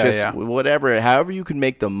amphetamines. It's just whatever. However you can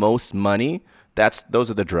make the most money. Those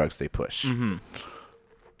are the drugs they push. Mm-hmm.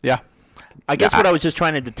 Yeah. I guess what I was just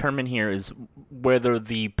trying to determine here is whether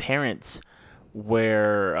the parents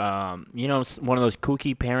were, one of those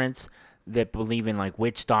kooky parents that believe in like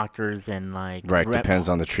witch doctors and like depends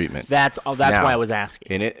on the treatment. That's why I was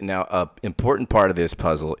asking. Now, important part of this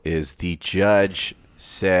puzzle is the judge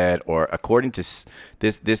said, or according to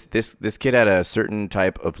this kid had a certain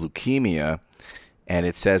type of leukemia, and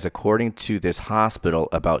it says according to this hospital,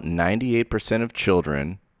 about 98% of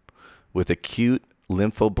children with acute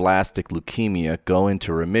lymphoblastic leukemia go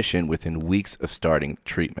into remission within weeks of starting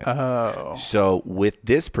treatment. Oh. So with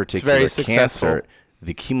this particular cancer,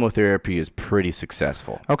 the chemotherapy is pretty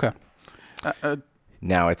successful. Okay.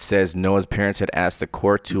 Now, it says Noah's parents had asked the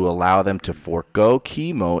court to allow them to forego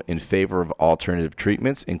chemo in favor of alternative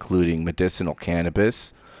treatments, including medicinal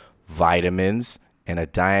cannabis, vitamins, and a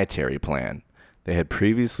dietary plan. They had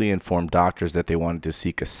previously informed doctors that they wanted to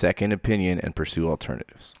seek a second opinion and pursue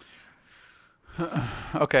alternatives.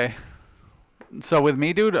 Okay. So with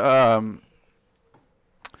me, dude, I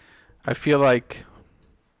feel like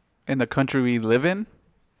in the country we live in,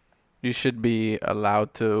 you should be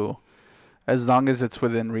allowed to, as long as it's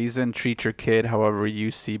within reason, treat your kid however you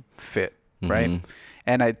see fit, right?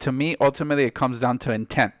 And to me, ultimately, it comes down to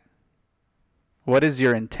intent. What is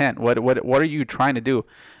your intent? What are you trying to do?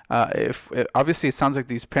 If obviously it sounds like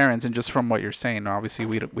these parents, and just from what you're saying, obviously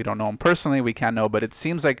we don't know them personally, we can't know, but it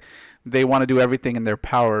seems like they want to do everything in their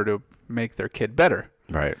power to make their kid better.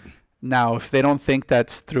 Right. Now, if they don't think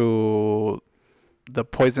that's through the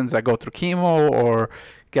poisons that go through chemo or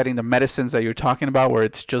getting the medicines that you're talking about, where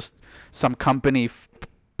it's just some company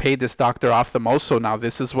paid this doctor off the most, so now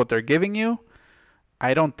this is what they're giving you,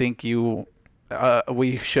 I don't think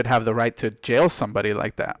we should have the right to jail somebody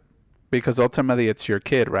like that, because ultimately it's your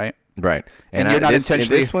kid, right? Right. And you're not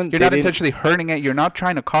intentionally hurting it. You're not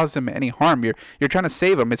trying to cause them any harm. You're trying to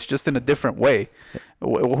save them. It's just in a different way.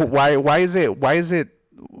 Why is it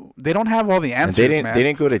they don't have all the answers, They man.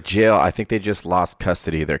 didn't go to jail. I think they just lost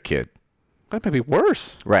custody of their kid. That might be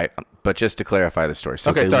worse. Right. But just to clarify the story.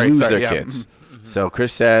 So okay, they lose their yeah. kids. Mm-hmm. So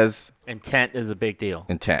Chris says intent is a big deal.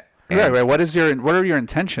 Intent. Right? Yeah, right. What are your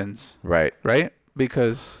intentions? Right. Right?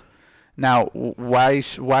 Because now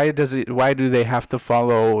why do they have to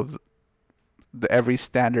follow every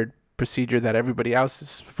standard procedure that everybody else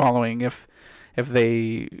is following if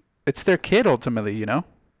it's their kid ultimately, you know?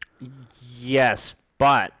 Yes,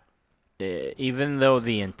 but even though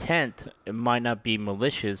the intent, it might not be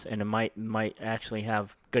malicious and it might actually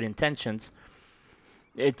have good intentions,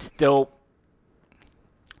 it's still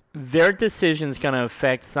their decision's going to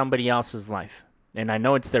affect somebody else's life. And I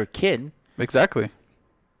know it's their kid. Exactly.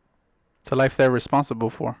 It's a life they're responsible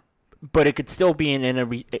for. But it could still be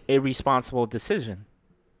an irresponsible decision,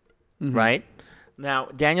 right? Now,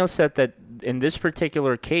 Daniel said that in this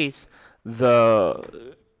particular case,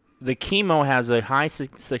 the chemo has a high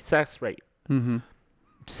success rate. Mm-hmm.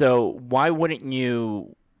 So why wouldn't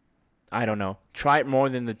you, I don't know, try it more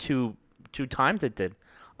than the two times it did?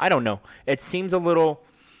 I don't know. It seems a little...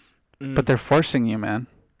 But they're forcing you, man.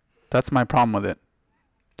 That's my problem with it.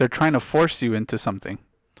 They're trying to force you into something.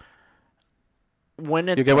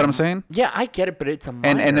 You get what I'm saying? Yeah, I get it, but it's a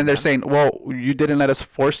minor. And then they're saying, well, you didn't let us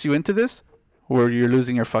force you into this, or you're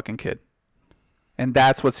losing your fucking kid. And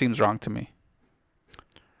that's what seems wrong to me.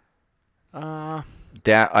 I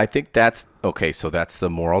think that's okay. So that's the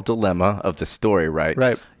moral dilemma of the story, right?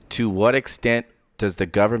 Right. To what extent does the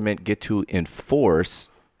government get to enforce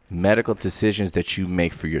medical decisions that you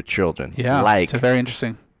make for your children? Yeah, like it's very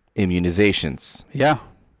interesting. Immunizations. Yeah.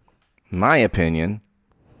 My opinion.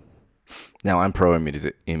 Now I'm pro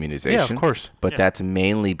immunization. Yeah, of course. But that's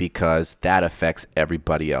mainly because that affects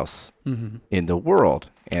everybody else in the world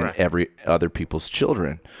and every other people's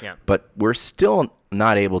children. Yeah. But we're still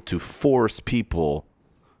not able to force people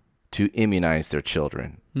to immunize their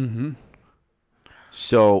children. Mm-hmm.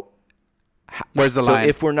 So where's the line? So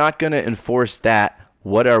if we're not going to enforce that,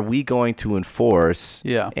 what are we going to enforce?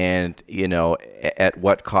 Yeah. And, at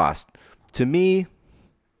what cost? To me,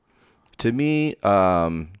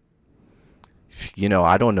 I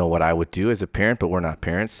don't know what I would do as a parent, but we're not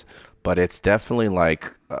parents. But it's definitely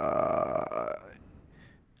like, I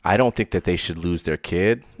don't think that they should lose their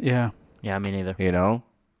kid. Yeah. Yeah, me neither.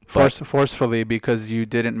 Forcefully, because you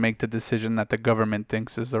didn't make the decision that the government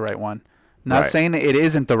thinks is the right one. Not saying it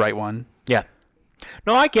isn't the right one. Yeah.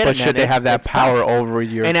 No, I get it, man. But should they have that power over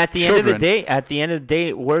your children? And at the end of the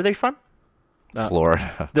day, where are they from?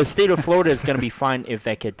 Florida. The state of Florida is going to be fine if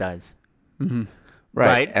that kid dies. Mm-hmm.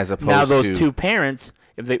 Right. As opposed now, those two parents,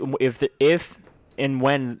 if and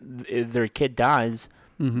when their kid dies,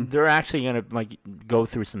 they're actually going to go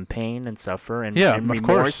through some pain and suffer and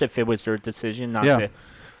remorse if it was their decision not to.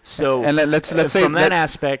 So and let's say from that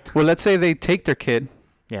aspect. Well, let's say they take their kid.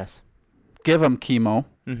 Yes. Give them chemo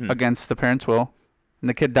against the parents' will, and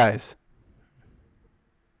the kid dies.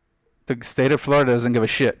 The state of Florida doesn't give a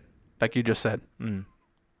shit, like you just said. Mm.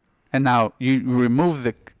 And now you remove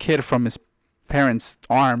the kid from his parents'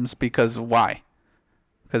 arms because why?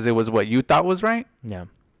 Because it was what you thought was right? Yeah.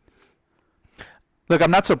 Look, I'm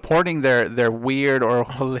not supporting their weird or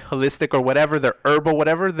holistic or whatever, their herbal,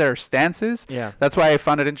 whatever their stance is. Yeah. That's why I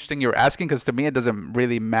found it interesting you were asking, because to me it doesn't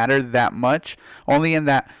really matter that much. Only in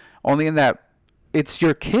that it's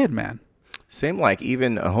your kid, man. Same like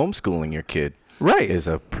even homeschooling your kid. Right. Is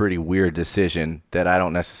a pretty weird decision that I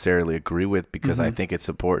don't necessarily agree with, because I think it's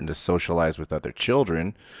important to socialize with other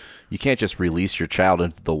children. You can't just release your child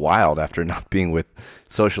into the wild after not being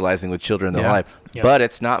socializing with children in their life. Yep. But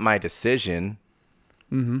it's not my decision,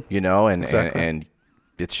 and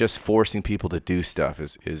it's just forcing people to do stuff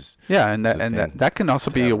is and that can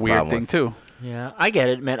also be a weird thing too. Yeah, I get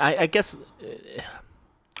it, man. I guess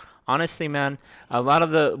honestly, man, a lot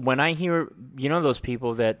of when I hear those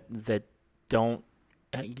people that don't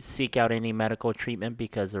seek out any medical treatment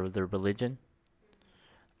because of their religion,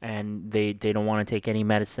 and they don't want to take any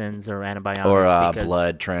medicines or antibiotics or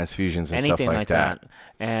blood transfusions and anything stuff like that.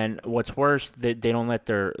 And what's worse, they don't let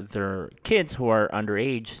their kids who are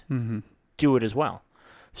underage do it as well.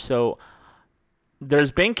 So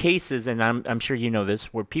there's been cases, and I'm sure you know this,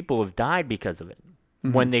 where people have died because of it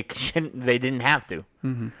when they didn't have to.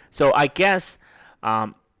 So I guess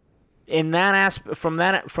in that from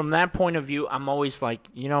that point of view, I'm always like,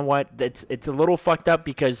 you know what? It's a little fucked up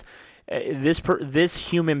because this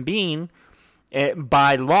human being,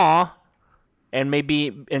 by law, and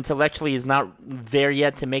maybe intellectually is not there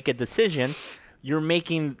yet to make a decision. You're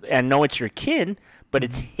making, and know it's your kid, but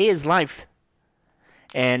it's his life,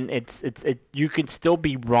 and you can still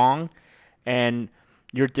be wrong, and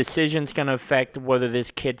your decision's gonna affect whether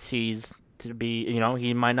this kid sees to be.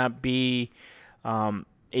 He might not be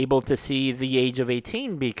able to see the age of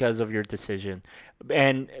 18 because of your decision,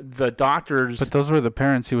 and the doctors. But those were the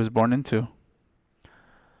parents he was born into.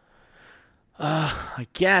 I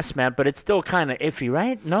guess, man, but it's still kind of iffy,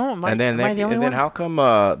 right? No, and then how come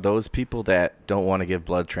those people that don't want to give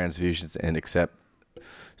blood transfusions and accept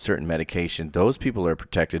certain medication, those people are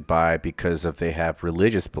protected because of they have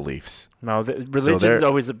religious beliefs? No, religion's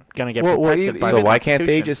always going to get protected by so why can't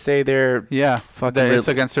they just say they're fucking it's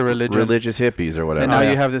against their religion, religious hippies or whatever? And now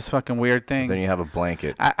you have this fucking weird thing. Then you have a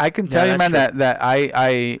blanket. I can tell you, man, that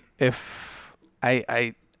I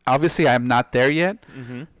obviously I'm not there yet,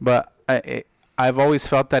 but I've always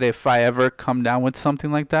felt that if I ever come down with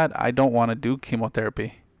something like that, I don't want to do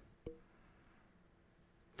chemotherapy.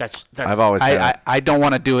 I've always I don't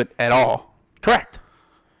want to do it at all. Correct.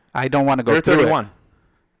 I don't want to go You're through 31.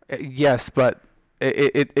 it. Yes, but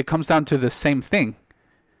it comes down to the same thing.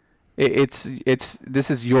 This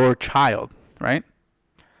is your child, right?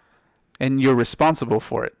 And you're responsible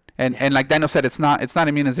for it. And like Daniel said, it's not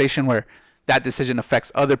immunization where that decision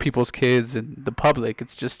affects other people's kids and the public.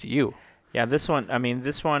 It's just you. Yeah, this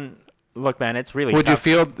one. Look, man, it's really tough.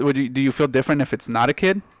 Do you feel different if it's not a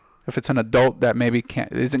kid? If it's an adult that maybe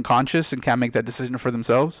isn't conscious and can't make that decision for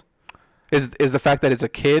themselves? Is the fact that it's a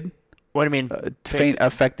kid? What do you mean?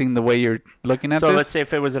 Affecting the way you're looking at this? So let's say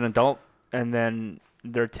if it was an adult and then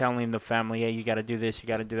they're telling the family, hey, you got to do this, you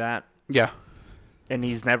got to do that. Yeah. And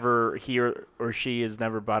he or she has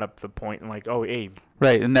never brought up the point and like, oh, hey.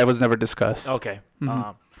 Right, and that was never discussed. Okay.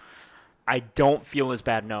 I don't feel as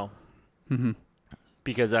bad, no.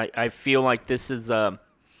 Because I feel like this is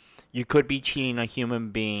you could be cheating a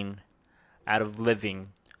human being out of living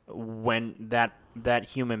when that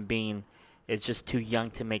human being is just too young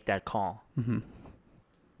to make that call.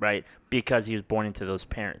 Right? Because he was born into those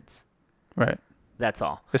parents. Right. That's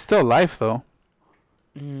all. It's still life, though.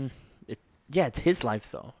 It's his life,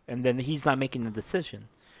 though. And then he's not making the decision.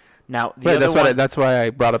 Now, that's why I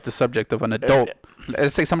brought up the subject of an adult.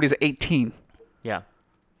 Let's say somebody's 18. Yeah.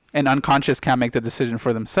 And unconscious can't make the decision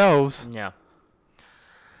for themselves. Yeah.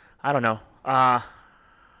 I don't know. I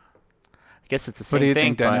guess it's the same thing. What do you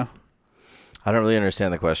think, Daniel? I don't really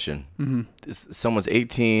understand the question. Someone's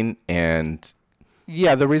 18 and...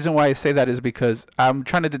 Yeah, the reason why I say that is because I'm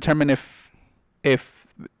trying to determine if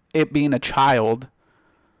it being a child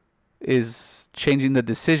is changing the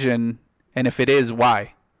decision, and if it is,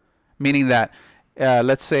 why? Meaning that,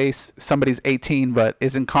 let's say somebody's 18 but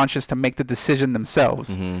isn't conscious to make the decision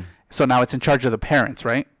themselves. So now it's in charge of the parents,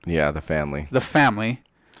 right? Yeah, the family.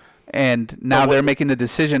 And now they're making the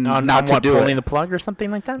decision not to do it. Pulling the plug or something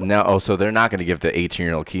like that? No, so they're not going to give the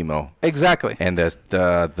 18-year-old chemo. Exactly. And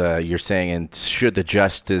the you're saying, and should the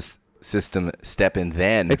justice system step in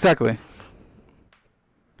then? Exactly.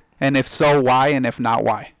 And if so, why? And if not,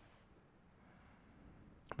 why?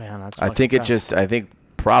 Man, that's I think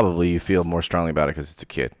probably you feel more strongly about it because it's a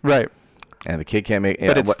kid. Right. And the kid can't make...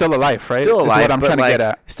 But it's still a life, right? Still a life. Is what I'm trying to get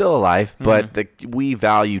at. Still a life, but we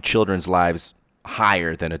value children's lives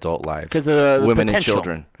higher than adult lives. Because of women potential, and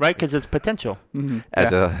children, right? Because it's potential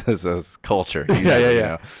as a culture. Yeah. You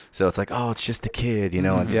know? So it's like, oh, it's just a kid,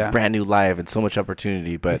 it's a brand new life and so much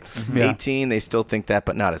opportunity. But 18, they still think that,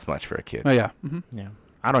 but not as much for a kid. Oh yeah. Yeah.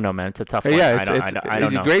 I don't know, man. It's a tough one. Yeah, I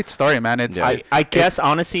don't know. A great story, man. I guess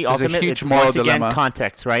honestly, ultimately, it's once again dilemma.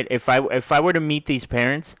 Context, right? If I were to meet these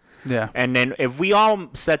parents. Yeah. And then if we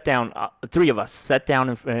all sat down, three of us sat down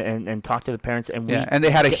and talked to the parents, and and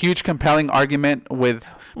they had a huge compelling argument with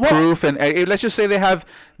proof, and let's just say they have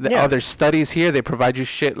other studies here. They provide you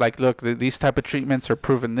shit like, look, these type of treatments are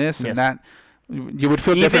proven this and that. You would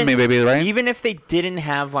feel differently, maybe, right? Even if they didn't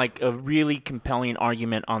have like a really compelling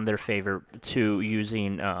argument on their favor to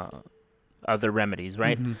using other remedies,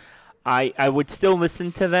 right? I would still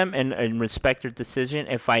listen to them and respect their decision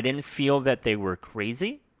if I didn't feel that they were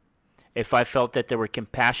crazy. If I felt that they were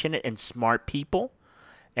compassionate and smart people,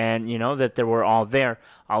 and that they were all there.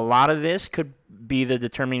 A lot of this could be the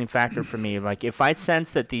determining factor for me. Like, if I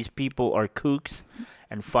sense that these people are kooks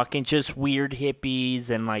and fucking just weird hippies,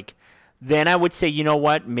 and then I would say, you know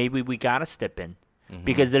what, maybe we gotta step in,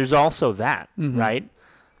 because there's also that, right?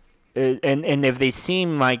 And if they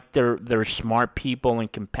seem like they're smart people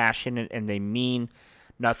and compassionate and they mean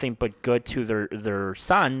nothing but good to their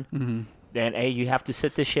son, then hey, you have to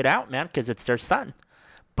sit this shit out, man, because it's their son.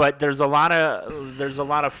 But there's a lot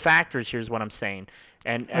of factors. Here's what I'm saying,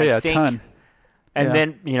 and I think, a ton. And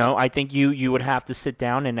then I think you would have to sit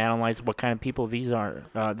down and analyze what kind of people these are,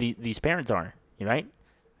 these parents are, right?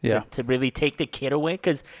 Yeah. To really take the kid away,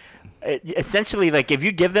 because essentially, if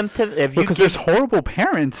you give them because there's horrible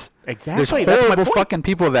parents. Exactly. There's horrible fucking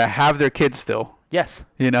people that have their kids still. Yes.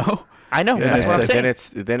 I know. That's what I'm saying.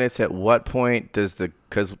 Then it's at what point does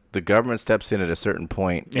because the government steps in at a certain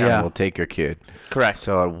point and will take your kid. Correct.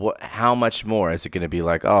 So how much more is it going to be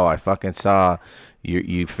like? Oh, I fucking saw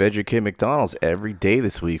you fed your kid McDonald's every day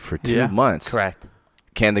this week for 2 months. Correct.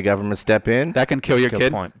 Can the government step in? That can kill your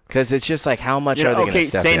kid. Because it's just like, how much are they going to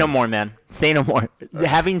step in? Okay, say no more, man. Say no more.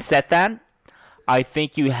 Having said that, I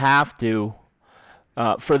think you have to,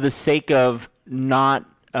 for the sake of not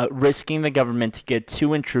risking the government to get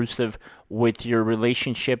too intrusive with your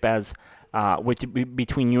relationship as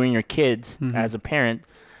between you and your kids as a parent,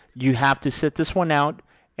 you have to sit this one out.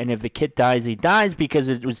 And if the kid dies, he dies,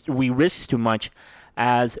 because we risk too much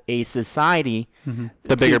as a society.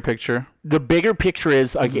 The bigger picture. The bigger picture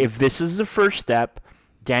is if this is the first step,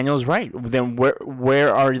 Daniel's right. Then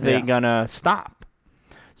where are they gonna stop?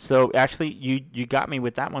 So actually, you got me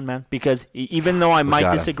with that one, man. Because even though I might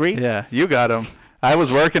disagree, you got him. I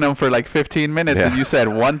was working him for like 15 minutes, and you said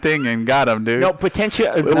one thing and got him, dude. No potential.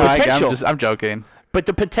 I'm joking. But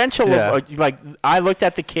the potential of I looked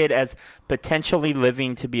at the kid as potentially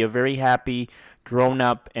living to be a very happy grown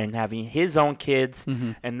up and having his own kids,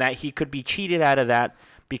 and that he could be cheated out of that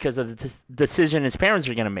because of the decision his parents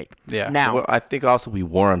are going to make. Yeah. Now, I think also we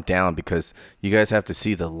wore him down because you guys have to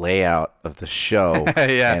see the layout of the show.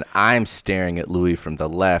 And I'm staring at Louis from the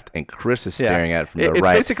left, and Chris is staring at it from the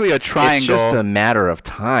right. It's basically a triangle. It's just a matter of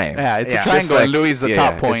time. Yeah, it's a triangle, and Louis is the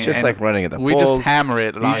top point. It's just like running at the we bulls. Just hammer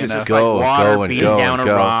it long enough. Just go, like water go, and beating go, down and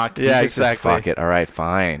a go. rock. Yeah, exactly. Fuck it. All right,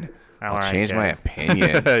 fine. I'll change my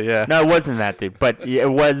opinion. No, it wasn't that, dude. But it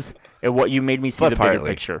was what you made me see the bigger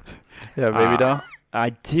picture. Yeah, baby doll.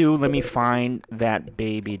 I do. Let me find that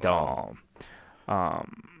baby doll. I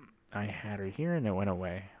had her here and it went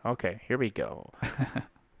away. Okay, here we go.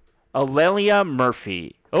 Alelia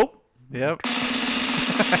Murphy. Oh. Yep.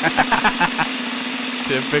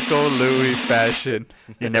 Typical Louis fashion.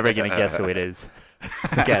 You're never going to guess who it is.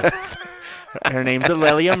 Guess. Her name's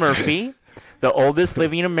Alelia Murphy. The oldest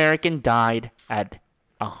living American died at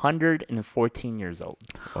 114 years old.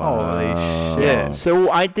 Holy shit.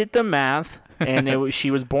 So I did the math, and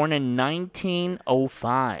she was born in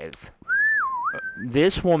 1905.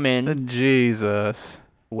 This woman Jesus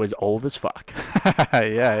was old as fuck.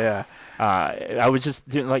 Yeah. I was just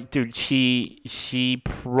dude, she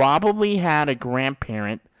probably had a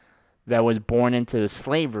grandparent that was born into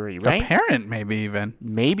slavery, right? A parent, maybe even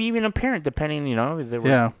a parent, depending, if they were.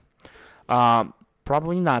 Yeah.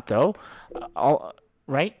 Probably not though.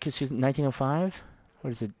 Right? Because she's 1905.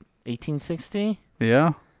 What is it? 1860?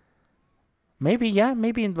 Yeah. Maybe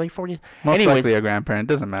in late 40s. Most likely a grandparent.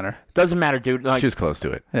 Doesn't matter. Doesn't matter, dude. She was close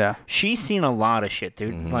to it. Yeah. She's seen a lot of shit,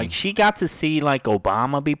 dude. She got to see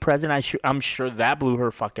Obama be president. I'm sure that blew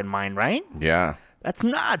her fucking mind, right? Yeah. That's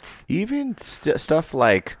nuts. Even stuff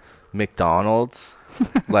like McDonald's,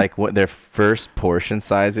 what their first portion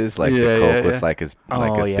sizes, the Coke was as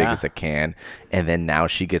big as a can, and then now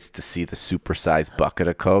she gets to see the supersized bucket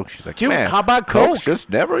of Coke. She's like, dude, man, how about Coke? Just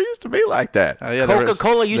never used to be like that.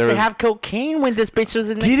 Coca-Cola used to have cocaine when this bitch was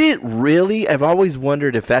in there. Did it really? I've always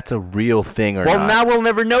wondered if that's a real thing or not. Well, now we'll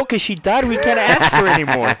never know because she died. We can't ask her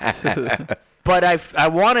anymore. But I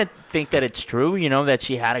want to think that it's true, that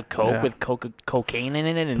she had a Coke with cocaine in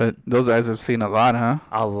it. But those guys have seen a lot, huh?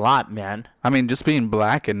 A lot, man. I mean, just being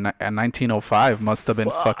black in 1905 must have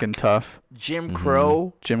been fucking tough. Jim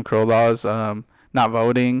Crow. Jim Crow laws, not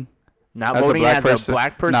voting. Not voting as a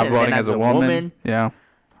black person. Not voting as a woman. Yeah.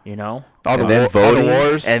 All the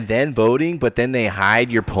wars. And then voting, but then they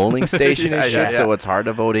hide your polling station and shit, so it's hard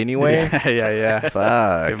to vote anyway. Yeah.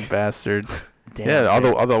 Fuck. You bastards. Damn,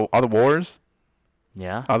 all the wars.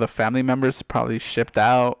 Yeah. All the family members probably shipped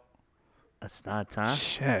out. That's nuts, huh?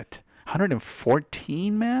 Shit.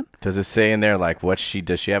 114, man? Does it say in there, does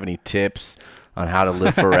she have any tips? on how to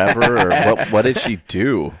live forever, or what did she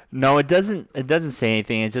do? No, it doesn't. It doesn't say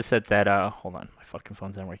anything. It just said that. Hold on, my fucking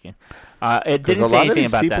phone's not working. It didn't say anything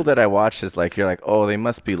about that. A lot of these people that I watch is like, you're like, oh, they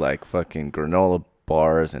must be like fucking granola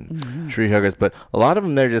bars and tree huggers, but a lot of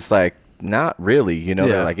them, they're just like, not really. You know,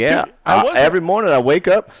 they're like, yeah, dude, every morning I wake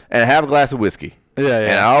up and I have a glass of whiskey. Yeah.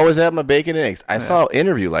 And I always have my bacon and eggs. I saw an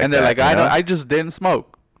interview like that. And they're like, I just didn't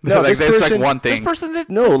smoke. No, like, that's like one thing.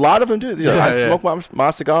 No, a lot of them do. I smoke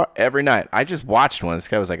my cigar every night. I just watched one. This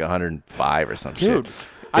guy was like 105 or some shit.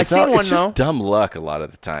 I seen one, it's just dumb luck a lot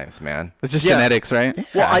of the times, man. It's just genetics, right?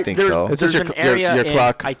 Well, I think so. It's just an area your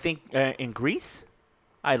clock. I think in Greece.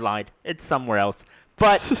 I lied. It's somewhere else.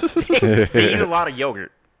 But they eat a lot of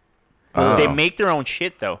yogurt. Oh. They make their own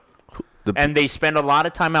shit, though. And they spend a lot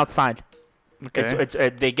of time outside.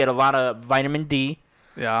 Okay. They get a lot of vitamin D.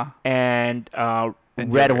 Yeah. And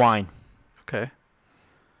red wine. Okay.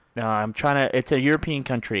 I'm trying to. It's a European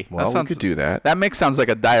country. Well, we could do that. That mix sounds like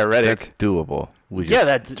a diuretic. That's doable. We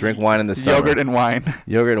just drink wine in the summer. Yogurt and wine.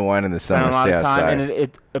 Yogurt and wine in the summer. A lot of time, and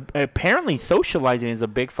it apparently socializing is a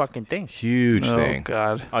big fucking thing. Huge thing. Oh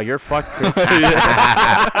God. Oh, you're fucked, Chris.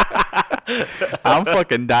 I'm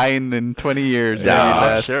fucking dying in 20 years.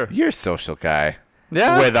 Yeah, sure. You're a social guy.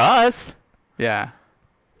 Yeah. With us. Yeah.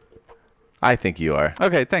 I think you are.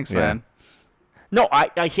 Okay, thanks, man. No,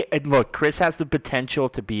 I look, Chris has the potential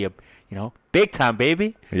to be a, big time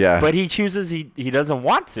baby. Yeah. But he chooses he doesn't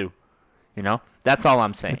want to. That's all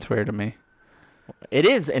I'm saying. It's weird to me. It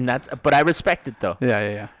is, but I respect it though.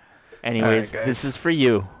 Yeah. Anyways, this is for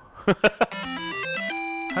you.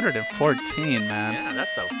 114, man. Yeah,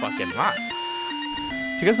 that's a fucking lot.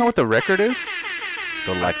 Do you guys know what the record is?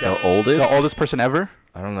 The oldest? The oldest person ever?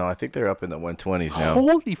 I don't know. I think they're up in the 120s now.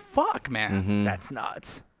 Holy fuck, man. Mm-hmm. That's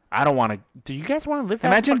nuts. I don't want to. Do you guys want to live that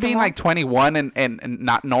Imagine being long? like 21 and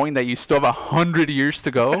not knowing that you still have 100 years to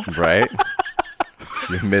go. Right?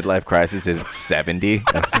 Your midlife crisis is 70.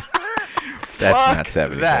 That's not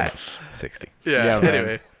 70. That. 60. Yeah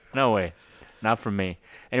anyway. No way. Not for me.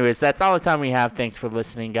 Anyways, that's all the time we have. Thanks for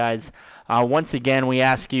listening, guys. Once again, we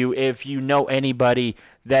ask you if you know anybody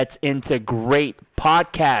that's into great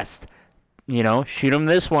podcast, shoot them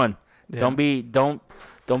this one. Yeah. Don't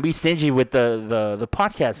be stingy with the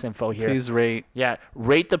podcast info here. Please rate. Yeah,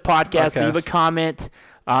 rate the podcast. Leave a comment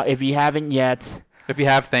if you haven't yet. If you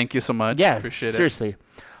have, thank you so much. Yeah, appreciate seriously.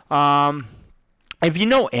 If you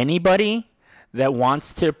know anybody that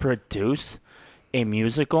wants to produce a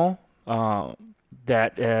musical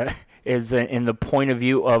that is in the point of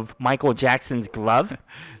view of Michael Jackson's glove,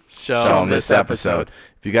 show them this episode.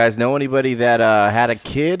 If you guys know anybody that had a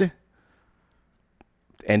kid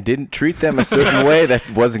and didn't treat them a certain way, that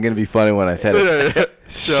wasn't going to be funny when I said it.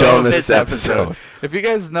 Show this episode. If you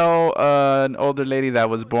guys know an older lady that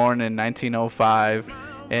was born in 1905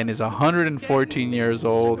 and is 114 years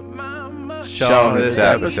old, show this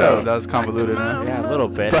episode. That was convoluted, huh? Yeah, a little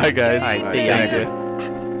bit. Bye, guys. All right, see you next week.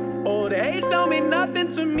 Old age don't mean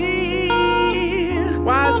nothing to me.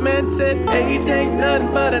 Wise man said age ain't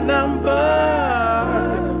nothing but a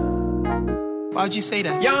number. Why'd you say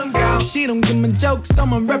that? Young girl, she don't give me jokes,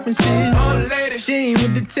 I'm references. Old lady, she ain't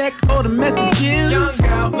with the tech or the messages. Young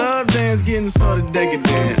girl, love dance getting sort of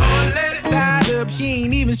decadent. Old lady, tied up, she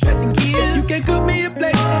ain't even stressing kids. You can cook me a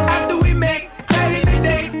plate after we make day to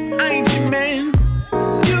day. I ain't your man.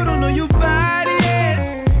 You don't know your body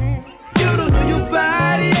yet. You don't know your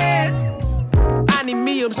body yet. I need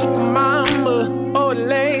me a sugar mama, old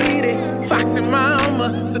lady, foxy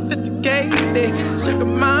mama, sophisticated, sugar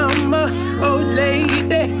mama, old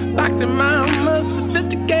lady, foxy mama,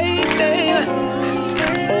 sophisticated.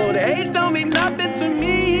 Old age don't mean nothing to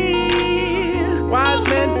me. Wise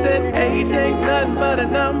man said age ain't nothing but a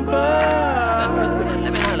number.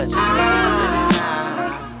 Let me holler at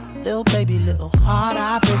you. Little baby, little heart,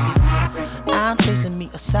 I break it. I'm chasing me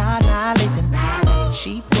a sideline living.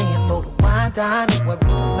 She paying for the wine, dining, worry for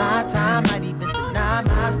my time. Might even deny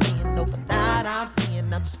my staying overnight. I'm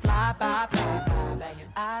seeing, I'm just fly by.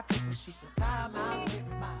 I take what she supply, my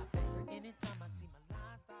favorite anytime.